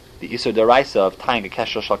actually, the isur deraisa of tying a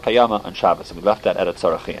kesher shal kayama on Shabbos, and we left that at a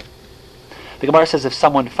tzarachiyah. The Gemara says if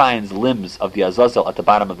someone finds limbs of the azazel at the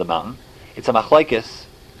bottom of the mountain, it's a machlokes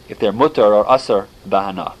if they're mutar or asur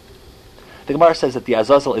bahana. The Gemara says that the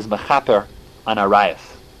azazel is mechaper on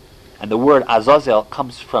arayas, and the word azazel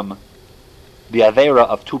comes from the aveira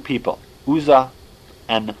of two people, Uzzah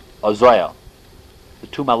and Azoel, the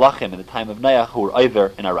two malachim in the time of Noach who were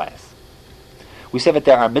over in arayas. We say that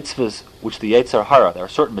there are mitzvahs which the Yetzer Hara, there are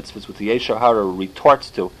certain mitzvahs which the Yetzer Hara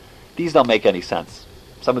retorts to. These don't make any sense.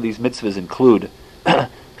 Some of these mitzvahs include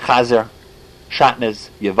chazar, shatnez,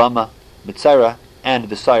 yevama, mitzara, and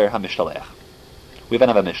the Sayer HaMishtalech. We have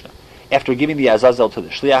another Mishnah. After giving the azazel to the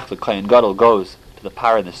shliach, the kohen gadol goes to the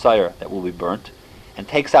par and the Sayer that will be burnt, and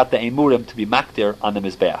takes out the emurim to be makdir on the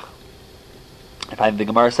mizbeach. And finally the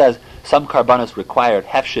Gemara says, some karbanos required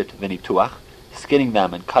hefshit v'nituach, skinning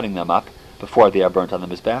them and cutting them up before they are burnt on the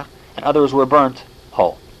mizbeach, and others were burnt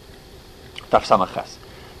whole. Daf Samachas.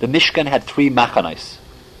 The Mishkan had three machanos,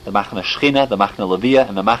 the machna Shechina, the machna Leviah,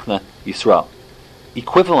 and the machna Yisroel.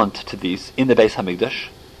 Equivalent to these in the Beis Hamikdash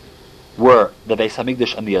were the Beis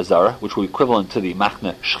Hamikdash and the Azara, which were equivalent to the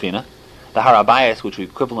machna Shechina, the Har Habayis, which were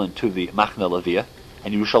equivalent to the machna Leviah,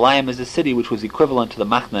 and Yerushalayim is a city which was equivalent to the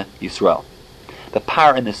machna Yisroel. The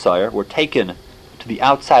par and the Sayer were taken to the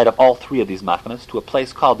outside of all three of these machnas to a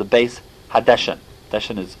place called the Beis Hadeshen.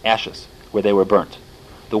 Deshen is ashes, where they were burnt.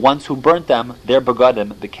 The ones who burnt them, their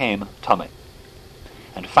begadim became tamei.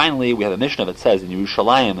 And finally, we have a Mishnah that says in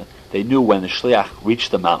Yerushalayim they knew when the shliach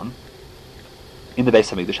reached the mountain. In the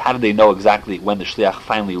Beis Hamikdash, how did they know exactly when the shliach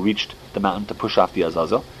finally reached the mountain to push off the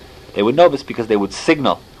azazel? They would know this because they would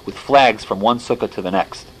signal with flags from one sukkah to the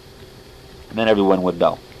next, and then everyone would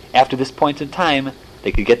know. After this point in time,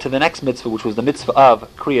 they could get to the next mitzvah, which was the mitzvah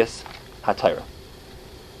of Kriyas HaTorah.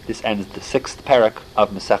 This ends the 6th parak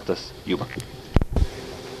of Masechtas Yoma.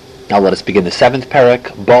 Now let us begin the 7th parak,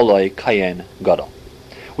 Boloi Kayen Gadol.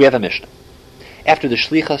 We have a Mishnah. After the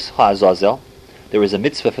Shlichas HaAzazel, there is a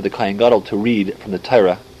mitzvah for the Kayen Gadol to read from the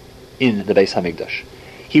Torah in the Beis Hamikdash.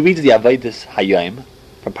 He reads the Avodas Hayom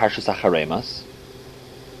from Parshas Acharemas,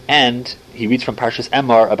 and he reads from Parshas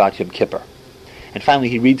Emor about Yom Kippur. And finally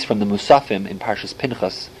he reads from the Musafim in Parshas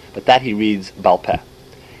Pinchas, but that he reads Bal Peh.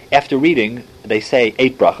 After reading, they say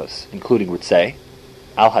 8 brachas, including Ritzei,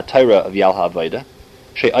 Al HaTorah of Yal HaAvodah,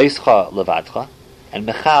 She'oischa Levadcha, and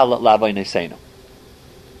Mechal La'avoy Neseinu.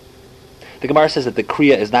 The Gemara says that the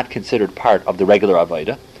Kriya is not considered part of the regular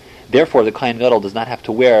Avodah, therefore the Kohen Gadol does not have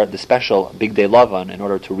to wear the special Big Day Lavan in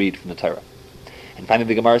order to read from the Torah. And finally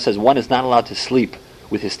the Gemara says one is not allowed to sleep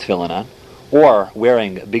with his tefillin on, or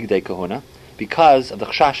wearing Big Day Kahuna, because of the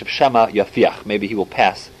chashash of Shema Yafiach, maybe he will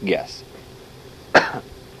pass gas. Daf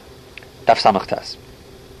Samachtas.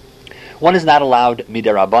 One is not allowed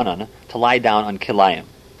midarabanan to lie down on kilayim,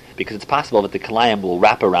 because it's possible that the kilayim will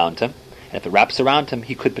wrap around him, and if it wraps around him,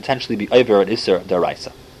 he could potentially be over an isser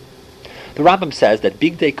deraisa. The Rambam says that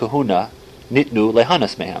big day kahuna nitnu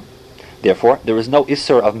lehanas mehem. Therefore, there is no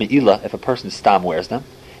isser of me'ilah if a person stam wears them,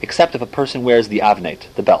 except if a person wears the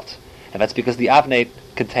avnate, the belt, and that's because the avnate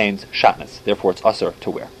contains shatnez, therefore it's usher to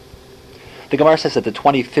wear. The Gemara says that the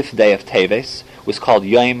 25th day of Teves was called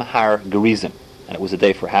Yom Har Gerizim, and it was a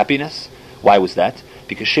day for happiness. Why was that?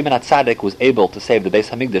 Because Shimon HaTzadik was able to save the Beis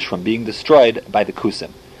Hamikdash from being destroyed by the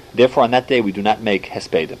Kusim. Therefore, on that day we do not make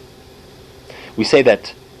Hespedim. We say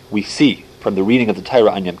that we see from the reading of the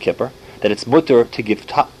Torah on Yom Kippur that it's mutter to give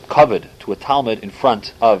kavod to a talmud in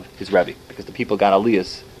front of his rebbe, because the people got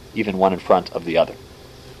aliyas, even one in front of the other.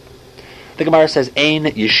 The Gemara says, Ein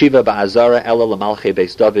yeshiva ba'azara ela l'malchei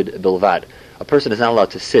Beis David bilvad. A person is not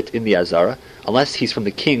allowed to sit in the azara unless he's from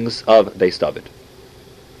the kings of Beis David.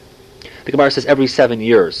 The Gemara says, every 7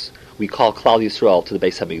 years we call Klal Yisroel to the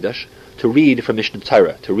Beis Hamikdash to read from Mishnah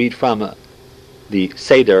Torah, to read from the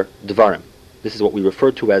Seder Dvarim. This is what we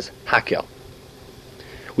refer to as Hakel.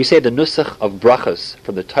 We say the nusach of brachas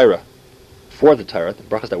from the Torah, for the Torah, the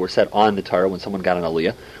brachas that were said on the Torah when someone got an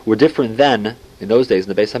aliyah, were different then, in those days,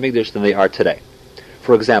 in the Beis Hamikdash, than they are today.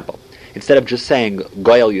 For example, instead of just saying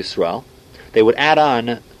Goyal Yisrael, they would add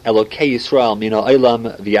on Elokei Yisrael min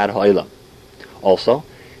ha'olam v'yad ha'olam. Also,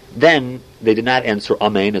 then they did not answer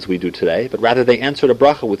Amen as we do today, but rather they answered a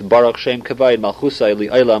bracha with Baruch Shem Kavod Malchusai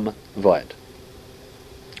Li'olam V'ad.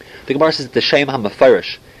 The Gemara says that the Shem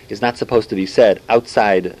HaMefarish is not supposed to be said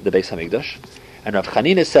outside the Beis Hamikdash, and Rav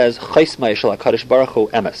Chanina says Chaisma Yishal HaKadosh Baruch Hu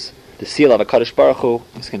Emes. The seal of HaKadosh Baruch Hu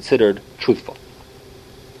is considered truthful.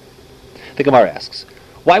 The Gemara asks,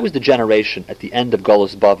 why was the generation at the end of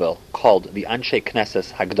Golus Bavel called the Anshe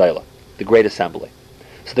Knesses Hagdaila, the Great Assembly?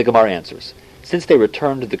 So the Gemara answers, since they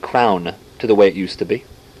returned the crown to the way it used to be,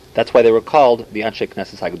 that's why they were called the Anshe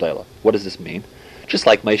Knesses Hagdaila. What does this mean? Just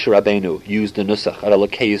like Moshe Rabbeinu used the nusach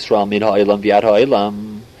Elokei Yisrael min ha'olam v'yad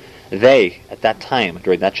ha'olam, they, at that time,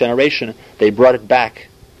 during that generation, they brought it back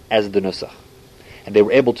as the nusach. And they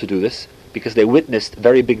were able to do this because they witnessed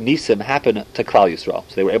very big nisim happen to Klal Yisrael.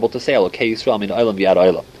 So they were able to say, Elokei Yisrael min ha'olam v'yad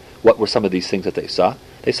ha'olam. What were some of these things that they saw?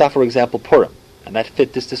 They saw, for example, Purim. And that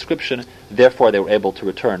fit this description, therefore they were able to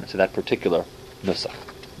return to that particular nusach.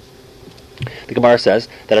 The Gemara says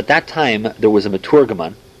that at that time there was a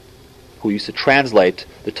Maturgaman who used to translate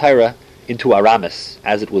the Torah into Aramis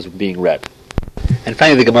as it was being read. And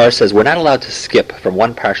finally the Gemara says we're not allowed to skip from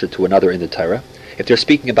one parsha to another in the Torah if they're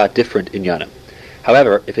speaking about different inyanim.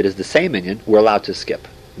 However, if it is the same inyan, we're allowed to skip.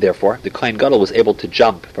 Therefore, the Kohen Gadol was able to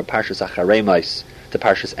jump from Parshas Acharei Mos to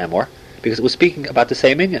Parshas Emor because it was speaking about the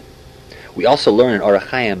same inyan. We also learn in Orach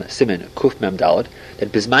Chaim Siman Kuf Mem Daled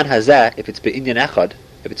that Bizman Hazeh, if it's Be'inyan Echad,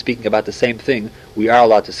 if it's speaking about the same thing, we are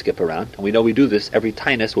allowed to skip around. And we know we do this every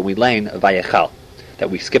tainus when we lein Vayechal,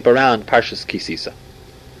 that we skip around Parshas Kisisa.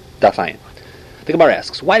 Dafayin. The Gemara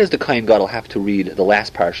asks, why does the Kohen Gadol have to read the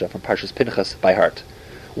last parsha from Parshas Pinchas by heart?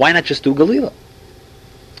 Why not just do Galila?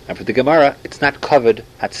 And for the Gemara, it's not covered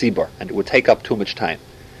at Tzibor, and it would take up too much time.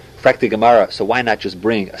 Frak the Gemara, so why not just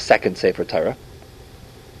bring a second Sefer Torah?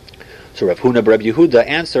 So Rav Huna Bar Yehuda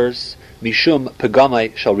answers, Mishum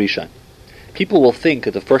Pegamai Shal Rishon. People will think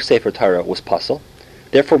that the first Sefer Torah was Pasal,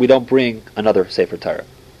 therefore we don't bring another Sefer Torah.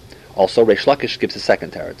 Also, Reish Lakish gives a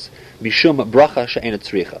second teretz, Mishum Bracha She'ein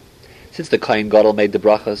Tzricha. Since the Kohen Gadol made the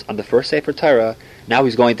brachas on the first Sefer Torah, now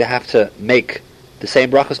he's going to have to make the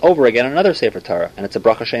same brachas over again on another Sefer Torah, and it's a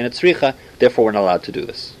bracha she'ein tzricha, therefore we're not allowed to do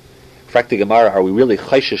this. Frak the Gemara, are we really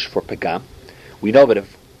chayshish for Pegam? We know that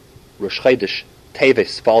if Rosh Chodesh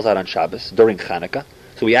Teves falls out on Shabbos during Chanukah,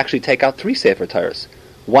 so we actually take out 3 Sefer Torahs.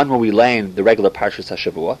 One where we lein the regular Parshas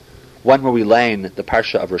HaShavua, one where we lein the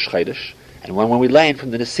Parsha of Rosh Chodesh, and one where we lein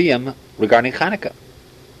from the Nesiim regarding Chanukah.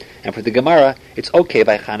 And for the Gemara, it's okay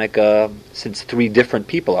by Chanukah since 3 different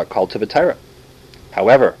people are called to the Torah.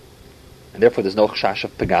 However, and therefore there's no chash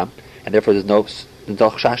of Pegam, and therefore there's no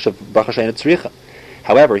chash of Bracha She'ein Tzricha.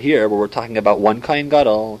 However, here, where we're talking about one Kohen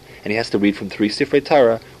Gadol, and he has to read from 3 Sifrei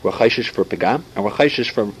Torah, we're chayshish for Pegam, and we're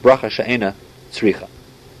chayshish for Bracha She'ein Tzricha.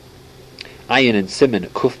 Ayin and Siman,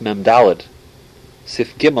 Kuf Mem Daled,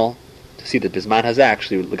 Sif Gimel, to see that Bizman has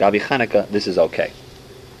actually, L'gavi Chanukah, this is okay.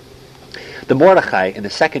 The Mordechai, in the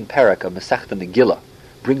second parak of Masechta Megillah,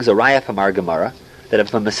 brings a raya from our Gemara, that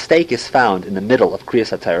if a mistake is found in the middle of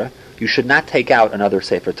Kriyas HaTorah, you should not take out another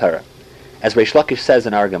Sefer Torah. As Reish Lakish says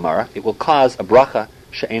in our Gemara, it will cause a bracha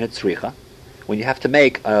she'ein tzricha when you have to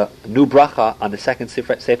make a new bracha on the second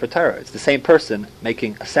Sefer Torah. It's the same person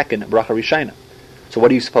making a second bracha rishayna. So what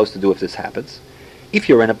are you supposed to do if this happens? If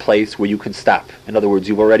you're in a place where you can stop, in other words,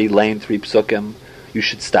 you've already lain 3 psukim, you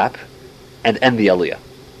should stop and end the aliyah.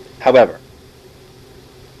 However,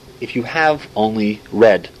 if you have only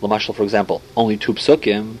read, Lamashal for example, only 2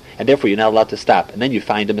 psukim, and therefore you're not allowed to stop, and then you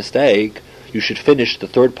find a mistake, you should finish the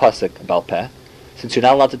 3rd pasuk, Bal Peh, since you're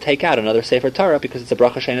not allowed to take out another Sefer Torah because it's a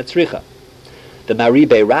bracha she'ein tzricha. The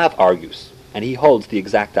Maribe Rav argues, and he holds the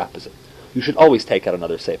exact opposite. You should always take out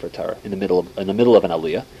another Sefer Torah in the middle of an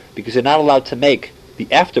aliyah, because you're not allowed to make the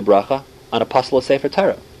after bracha on a pasal of Sefer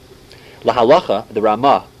Torah. Lahalacha, the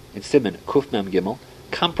Ramah, in Siman, Kuf Mem Gimel,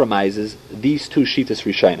 compromises these 2 shitas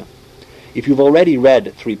rishayna. If you've already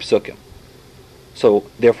read 3 psukim, so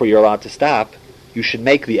therefore you're allowed to stop, you should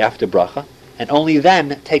make the after bracha, and only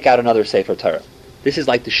then take out another Sefer Torah. This is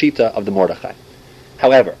like the Shita of the Mordechai.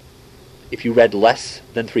 However, if you read less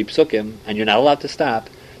than 3 psukim, and you're not allowed to stop,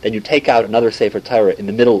 then you take out another Sefer Torah in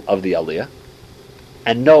the middle of the Aliyah,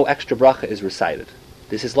 and no extra bracha is recited.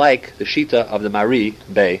 This is like the Shita of the Mari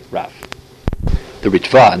Bei Rav. The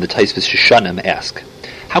Ritva and the Taisvis Shishanim ask,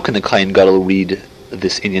 how can the Kohen Gadol read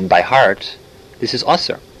this inyan by heart? This is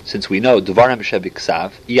Asr, since we know Dvarim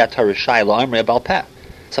Shebiksav, Iyat Torah Shai La'amre Bal Peh.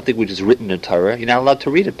 Something which is written in Torah, you're not allowed to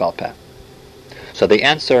read it Bal Peh. So they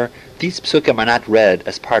answer, these psukim are not read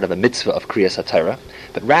as part of a mitzvah of Kriyas HaTorah,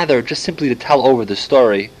 but rather just simply to tell over the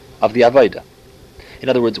story of the Avodah. In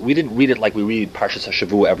other words, we didn't read it like we read Parshas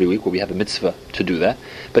HaShavua every week, where we have a mitzvah to do that,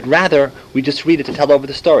 but rather we just read it to tell over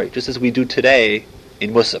the story, just as we do today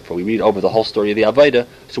in Musaf, where we read over the whole story of the Avodah,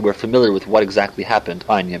 so we're familiar with what exactly happened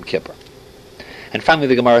on Yom Kippur. And finally,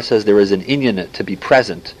 the Gemara says there is an inyan to be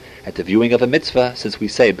present at the viewing of a mitzvah, since we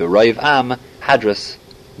say B'roiv Am Hadras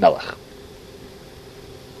Melech.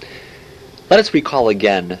 Let us recall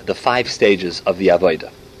again the 5 stages of the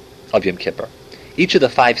Avodah of Yom Kippur. Each of the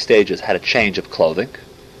 5 stages had a change of clothing,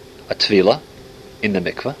 a tefillah in the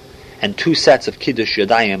mikveh, and 2 sets of kiddush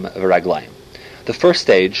yadayim v'raglayim. The first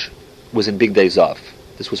stage was in Big Day Zav.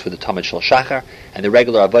 This was for the Tamid Shel Shachar, and the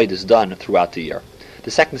regular Avodah is done throughout the year.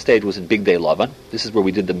 The second stage was in Big Day Lavan. This is where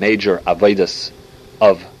we did the major Avodas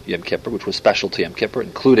of Yom Kippur, which was special to Yom Kippur,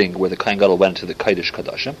 including where the Kohen Gadol went to the Kodesh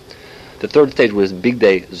Kadashim. The third stage was Big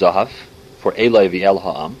Day Zahav, for Eloi V'el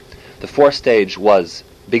Ha'am. The fourth stage was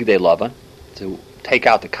Big Day Lavan, to take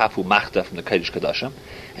out the Kafu Machta from the Kodesh Kadashim.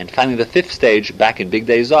 And finally the 5th stage, back in Big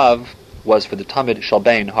Day Zav, was for the Tamid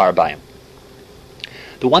Shalbein Harabayim.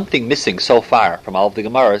 The one thing missing so far from all of the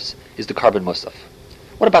Gemaras is the Karban Musaf.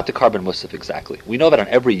 What about the Karban Musaf exactly? We know that on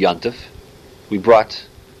every Yontif we brought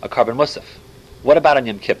a Karban Musaf. What about on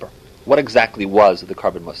Yom Kippur? What exactly was the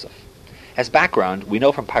Karban Musaf? As background, we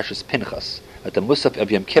know from Parshas Pinchas that the Musaf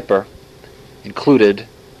of Yom Kippur included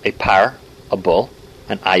a par, a bull,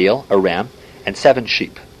 an ayil, a ram, and 7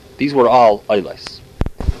 sheep. These were all oiles.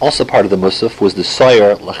 Also part of the Musaf was the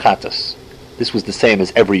soyer lachatas. This was the same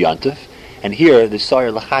as every Yontif, and here the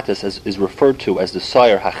soyer lachatas is referred to as the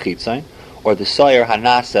soyer hachitzain, or the soyer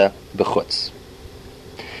hanasa bechutz.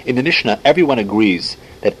 In the Mishnah, everyone agrees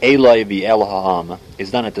that Eloi V'el Ha'am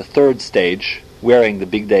is done at the 3rd stage, wearing the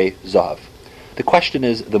Big Day Zahav. The question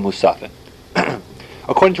is the Musafin.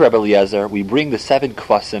 According to Rabbi Eliezer, we bring the 7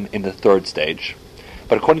 kvasim in the 3rd stage,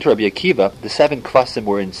 but according to Rabbi Akiva, the 7 kvasim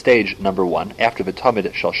were in stage number 1, after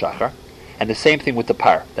V'tamid Shel Shachar, and the same thing with the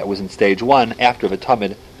par, that was in stage 1, after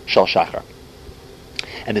V'tamid Shel Shachar.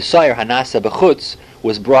 And the Soyer Hanasa Bechutz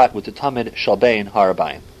was brought with the Tamid Shalbein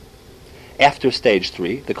Harabayim. After stage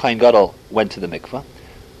 3, the Kohen Gadol went to the mikveh,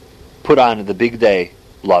 put on the Big Day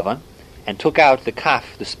Lavan, and took out the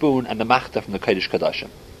kaf, the spoon, and the machta from the Kodesh Kadashim.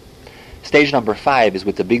 Stage number 5 is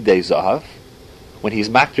with the Big Day Zahav, when he's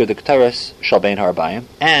maktir the Ketores Shalbein Harabayim,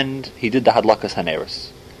 and he did the Hadlakas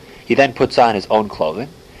Haneris. He then puts on his own clothing,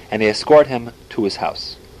 and they escort him to his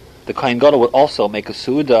house. The Kohen Gadol would also make a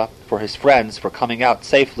su'udah for his friends for coming out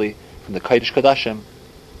safely from the Kodesh Kadashim,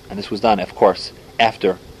 and this was done, of course,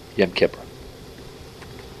 after Yom Kippur.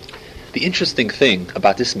 The interesting thing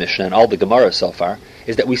about this Mishnah and all the Gemara so far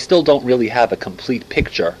is that we still don't really have a complete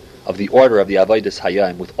picture of the order of the Avodas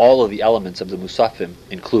Hayom with all of the elements of the Musafim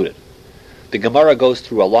included. The Gemara goes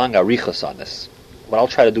through a long arichos on this. What I'll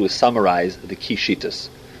try to do is summarize the key shitas.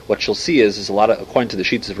 What you'll see is a lot of, according to the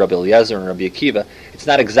shitas of Rabbi Eliezer and Rabbi Akiva, it's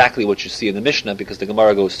not exactly what you see in the Mishnah, because the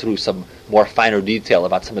Gemara goes through some more finer detail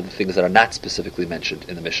about some of the things that are not specifically mentioned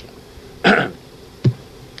in the Mishnah.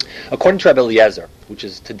 According to Rabbi Eliezer, which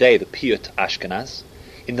is today the Piyut Ashkenaz,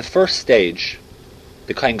 in the first stage,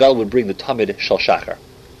 the Kohen Gadol would bring the Tamid Shel Shachar.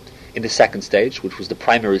 In the second stage, which was the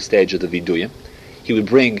primary stage of the Viduyim, he would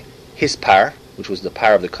bring his par, which was the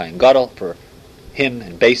par of the Kohen Gadol for him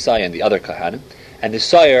and Beisai and the other Kohanim, and the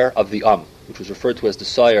Soyer of the which was referred to as the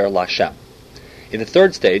Soyer Lashem. In the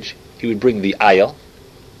third stage, he would bring the Ayel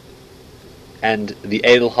and the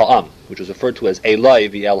El Ha'am, which was referred to as Eloi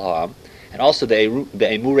V'el Ha'am, and also the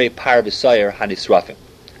Emure Par V'Soyer Hanisrafim.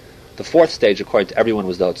 The fourth stage, according to everyone,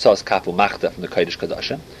 was the Hotzos Kafu Machta from the Kodesh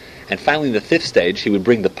Kadashim. And finally, in the 5th stage, he would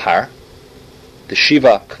bring the Par, the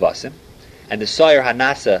Shiva Kvasim, and the Soyer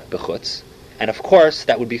Hanasa Bechutz, and of course,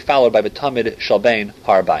 that would be followed by the Tamid Shalbein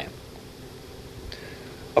Harabayim.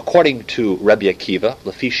 According to Rabbi Akiva,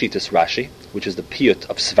 Lefi Shitas Rashi, which is the Piyut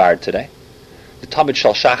of Svard today, the Tamid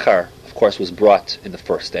Shel Shachar, of course, was brought in the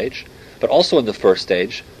first stage, but also in the first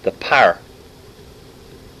stage, the Par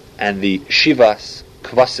and the Shivas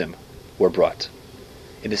Kvasim were brought.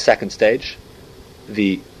 In the second stage,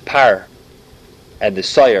 the Par and the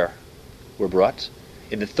Soyer were brought.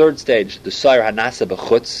 In the third stage, the Sayr Hanasa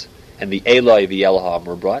B'chutz and the Eloi V'Yelaham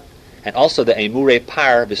were brought. And also the Emure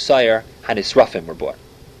Par V'Sayr Hanisrafim were brought.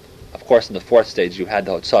 Of course, in the fourth stage, you had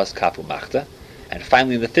the Hotzas Kafu Machta. And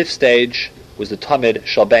finally, in the fifth stage, was the Tamid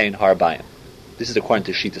Shalbein Harbayim. This is according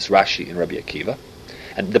to Shitas Rashi in Rabbi Akiva.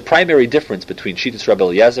 And the primary difference between Shitas Rabbi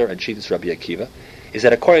Eliezer and Shitas Rabbi Akiva is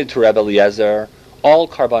that according to Rabbi Eliezer, all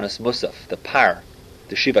Karbanos Musaf, the Par,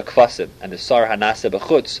 the Shiva Kvasim, and the Sar Hanase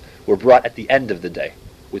B'chutz were brought at the end of the day,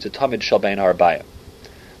 with the Tamid Shalbein Harbayim.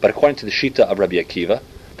 But according to the Shita of Rabbi Akiva,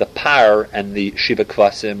 the Par and the Shiva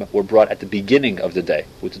Kvasim were brought at the beginning of the day,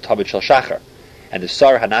 with the Tamid Shal Shachar, and the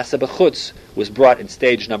Sar Hanase B'chutz was brought in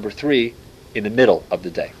stage number 3 in the middle of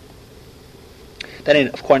the day. Then,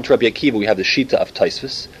 according to Rabbi Akiva, we have the Shita of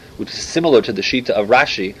Taisvus, which is similar to the Shita of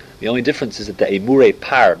Rashi. The only difference is that the Emure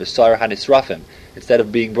Par, the Sar Hanisrafim, instead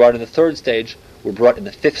of being brought in the third stage, were brought in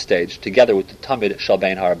the fifth stage, together with the Tamid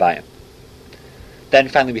Shalbein Harabayim. Then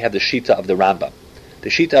finally we have the Shita of the Rambam. The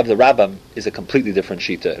Shita of the Rambam is a completely different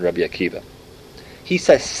Shita in Rabbi Akiva. He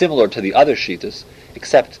says similar to the other Shitas,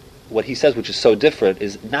 except what he says, which is so different,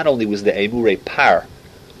 is not only was the Emure Par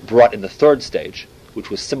brought in the third stage,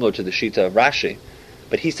 which was similar to the Shita of Rashi,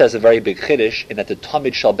 but he says a very big chiddush in that the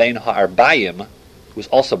Tamid Shalbein Ha'arbayim was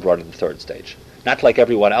also brought in the third stage. Not like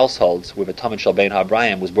everyone else holds, where the Tamid Shalbein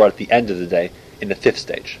Ha'arbayim was brought at the end of the day in the fifth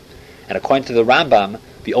stage. And according to the Rambam,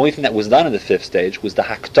 the only thing that was done in the fifth stage was the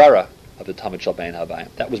Hakdara of the Tamid Shalbein Ha'arbayim.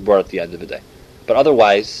 That was brought at the end of the day. But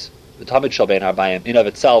otherwise, the Tamid Shalbein Ha'arbayim in of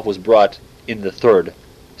itself was brought in the third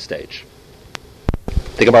stage.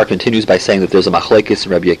 The Gemara continues by saying that there's a machlekes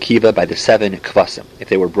in Rabbi Akiva by the 7 kvasim, if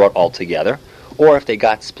they were brought all together, or if they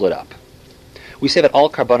got split up. We say that all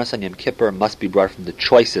karbanos on Yom Kippur must be brought from the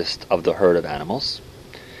choicest of the herd of animals.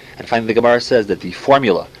 And finally the Gemara says that the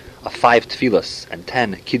formula of 5 tefillas and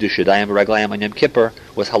 10 kiddush yadayim v'raglayim on Yom Kippur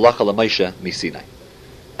was halacha l'Moshe misinai.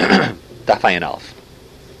 Daf Ayin Aleph.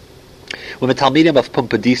 When the Talmidim of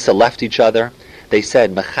Pumpadisa left each other, they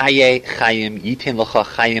said, Mechaye chayim yitin l'cha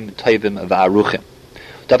chayim toivim v'aruchim.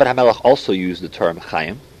 David HaMelech also used the term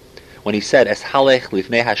chayim when he said, Es halech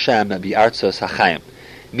livnei Hashem bi'artzos hachayim,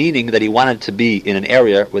 meaning that he wanted to be in an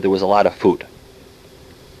area where there was a lot of food.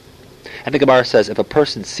 And the Gemara says, if a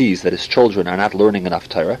person sees that his children are not learning enough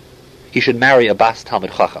Torah, he should marry a bas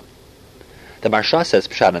Talmud Chacham. The Marsha says,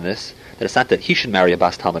 pshat on this, that it's not that he should marry a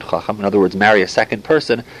bas Talmud Chacham, in other words, marry a second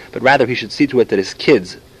person, but rather he should see to it that his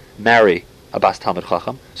kids marry a bas Talmud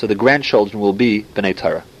Chacham, so the grandchildren will be B'nai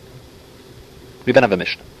Torah. We then have a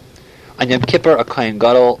Mishnah. On Yom Kippur, a Kohen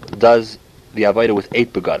Gadol does the Avodah with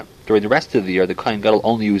 8 begadim. During the rest of the year, the Kohen Gadol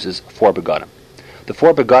only uses 4 begadim. The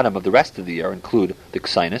 4 begadim of the rest of the year include the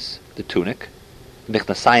ksainis, the tunic, the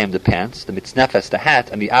michnasayim, the pants, the mitznefes, the hat,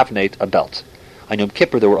 and the avnate, a belt. On Yom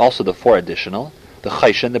Kippur, there were also the 4 additional, the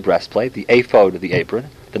chayshin, the breastplate, the ephod, the apron,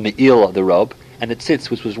 the me'il, the robe, and the tzitz,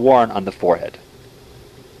 which was worn on the forehead.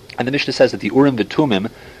 And the Mishnah says that the Urim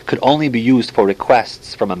v'Tumim could only be used for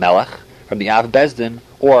requests from a melech, from the Av Bezdin,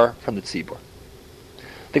 or from the Tzibur.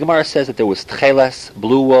 The Gemara says that there was tcheles,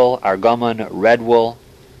 blue wool, argamon, red wool,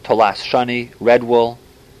 tolas shani, red wool,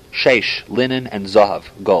 sheish, linen, and zahav,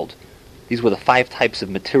 gold. These were the 5 types of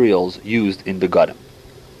materials used in begadim.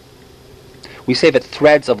 We say that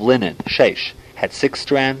threads of linen, sheish, had 6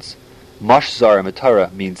 strands. Mashzar in Torah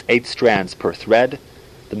means 8 strands per thread.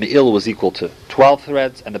 The me'il was equal to 12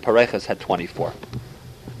 threads, and the pareches had 24.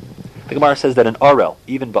 The Gemara says that an orel,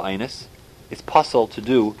 even ba'ainis, is possible to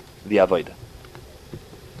do the avodah.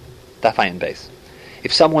 Dafayin base.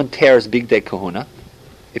 If someone tears bigdei kahuna,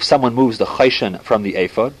 if someone moves the chayshin from the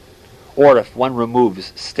ephod, or if one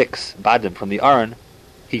removes sticks, badim, from the aron,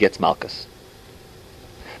 he gets malchus.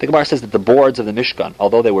 The Gemara says that the boards of the Mishkan,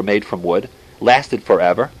 although they were made from wood, lasted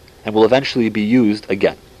forever and will eventually be used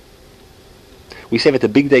again. We say that the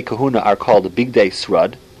bigdei kahuna are called bigdei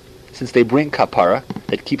srud, since they bring kapara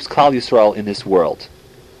that keeps Klal Yisroel in this world.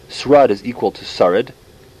 Srud is equal to sarid,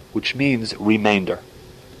 which means remainder.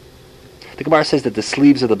 The Gemara says that the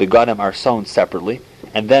sleeves of the begadim are sewn separately,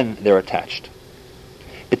 and then they're attached.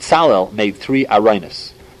 Bitzalel made 3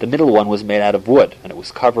 arainis. The middle one was made out of wood, and it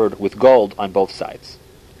was covered with gold on both sides.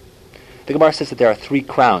 The Gemara says that there are 3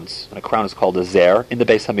 crowns, and a crown is called a zer, in the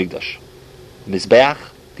Beis Hamikdash. The Mizbeach,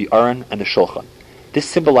 the Aron, and the Shulchan. This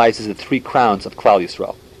symbolizes the 3 crowns of Klal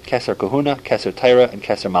Yisrael: Keser Kahuna, Keser Torah, and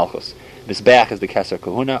Keser Malchus. Mizbeach is the Keser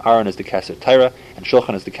Kahuna, Aron is the Keser Torah, and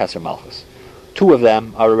Shulchan is the Keser Malchus. 2 of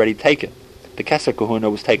them are already taken. The Keser Kahuna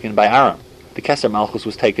was taken by Aaron. The Keser Malchus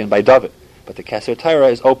was taken by David. But the Keser Torah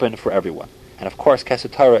is open for everyone. And of course,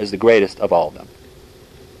 Keser Torah is the greatest of all of them.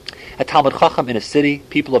 A Talmud Chacham in a city,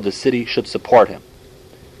 people of the city should support him.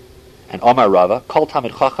 And Omar Rava, Kol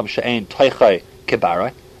Talmid Chacham she'ein toichai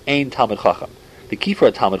kebara, ein Talmid Chacham. The key for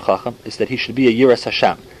a Talmid Chacham is that he should be a Yiras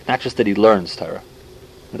Hashem, not just that he learns Torah.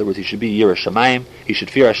 In other words, he should be Yiras Shamayim, he should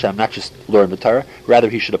fear Hashem, not just learn the Torah, rather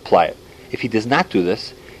he should apply it. If he does not do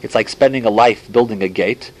this, it's like spending a life building a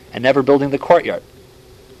gate and never building the courtyard.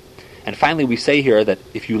 And finally, we say here that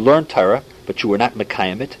if you learn Torah, but you were not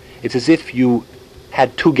Mekayim it, it's as if you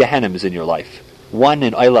had two Gehennims in your life. One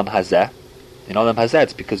in Olam Hazeh. In Olam Hazeh,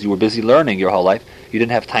 it's because you were busy learning your whole life, you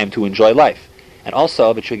didn't have time to enjoy life. And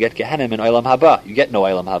also, but you get Gehennim in Olam Haba. You get no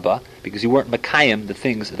Olam Haba, because you weren't Mekayim the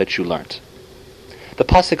things that you learned. The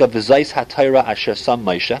pasuk of V'zais HaTorah Asher Sam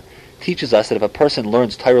Moshe teaches us that if a person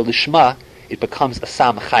learns Torah Lishma, it becomes a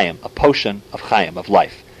Sam Chayim, a potion of Chayim, of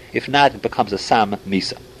life. If not, it becomes a Sam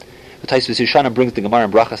Misa. The Taisvus Yishanim brings the Gemara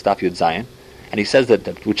in Brachas Daf Yud Zayin, and he says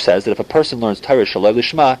which says that if a person learns Torah Shaloi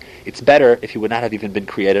Lishma, it's better if he would not have even been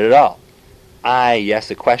created at all. Yes,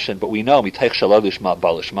 a question, but we know Mitaych Shaloi Lishma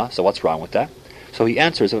Balishma, so what's wrong with that? So he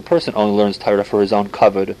answers, if a person only learns Torah for his own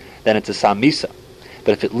kavod, then it's a Sam Misa.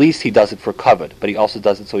 But if at least he does it for kavod, but he also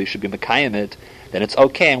does it so he should be Mekayim it, then it's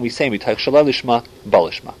okay, and we say Mitaych Shaloi Lishma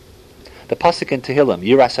Balishma. The pasuk in Tehillim,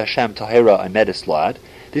 Yiras Hashem Tahira Amedis Lad,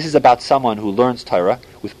 this is about someone who learns Torah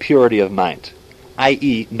with purity of mind,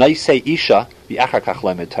 i.e., Noisei Isha v'achar kach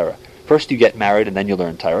lemed Torah. First you get married and then you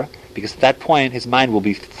learn Torah, because at that point his mind will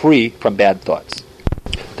be free from bad thoughts.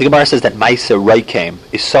 The Gemara says that Maise Reikeim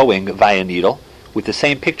is sewing via needle, with the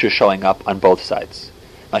same picture showing up on both sides.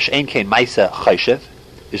 Mash'ein kein Maise Chayshev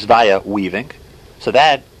is via weaving, so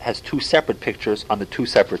that has two separate pictures on the two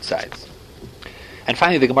separate sides. And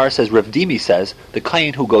finally, the Gemara says, Rav Dimi says, the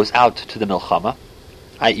Kohen who goes out to the Milchama,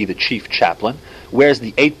 i.e. the chief chaplain, wears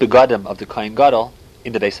the 8 begadim of the Kohen Gadol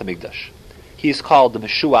in the Beis HaMikdash. He is called the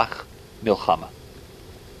Meshuach Milchama.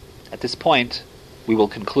 At this point, we will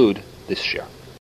conclude this shir.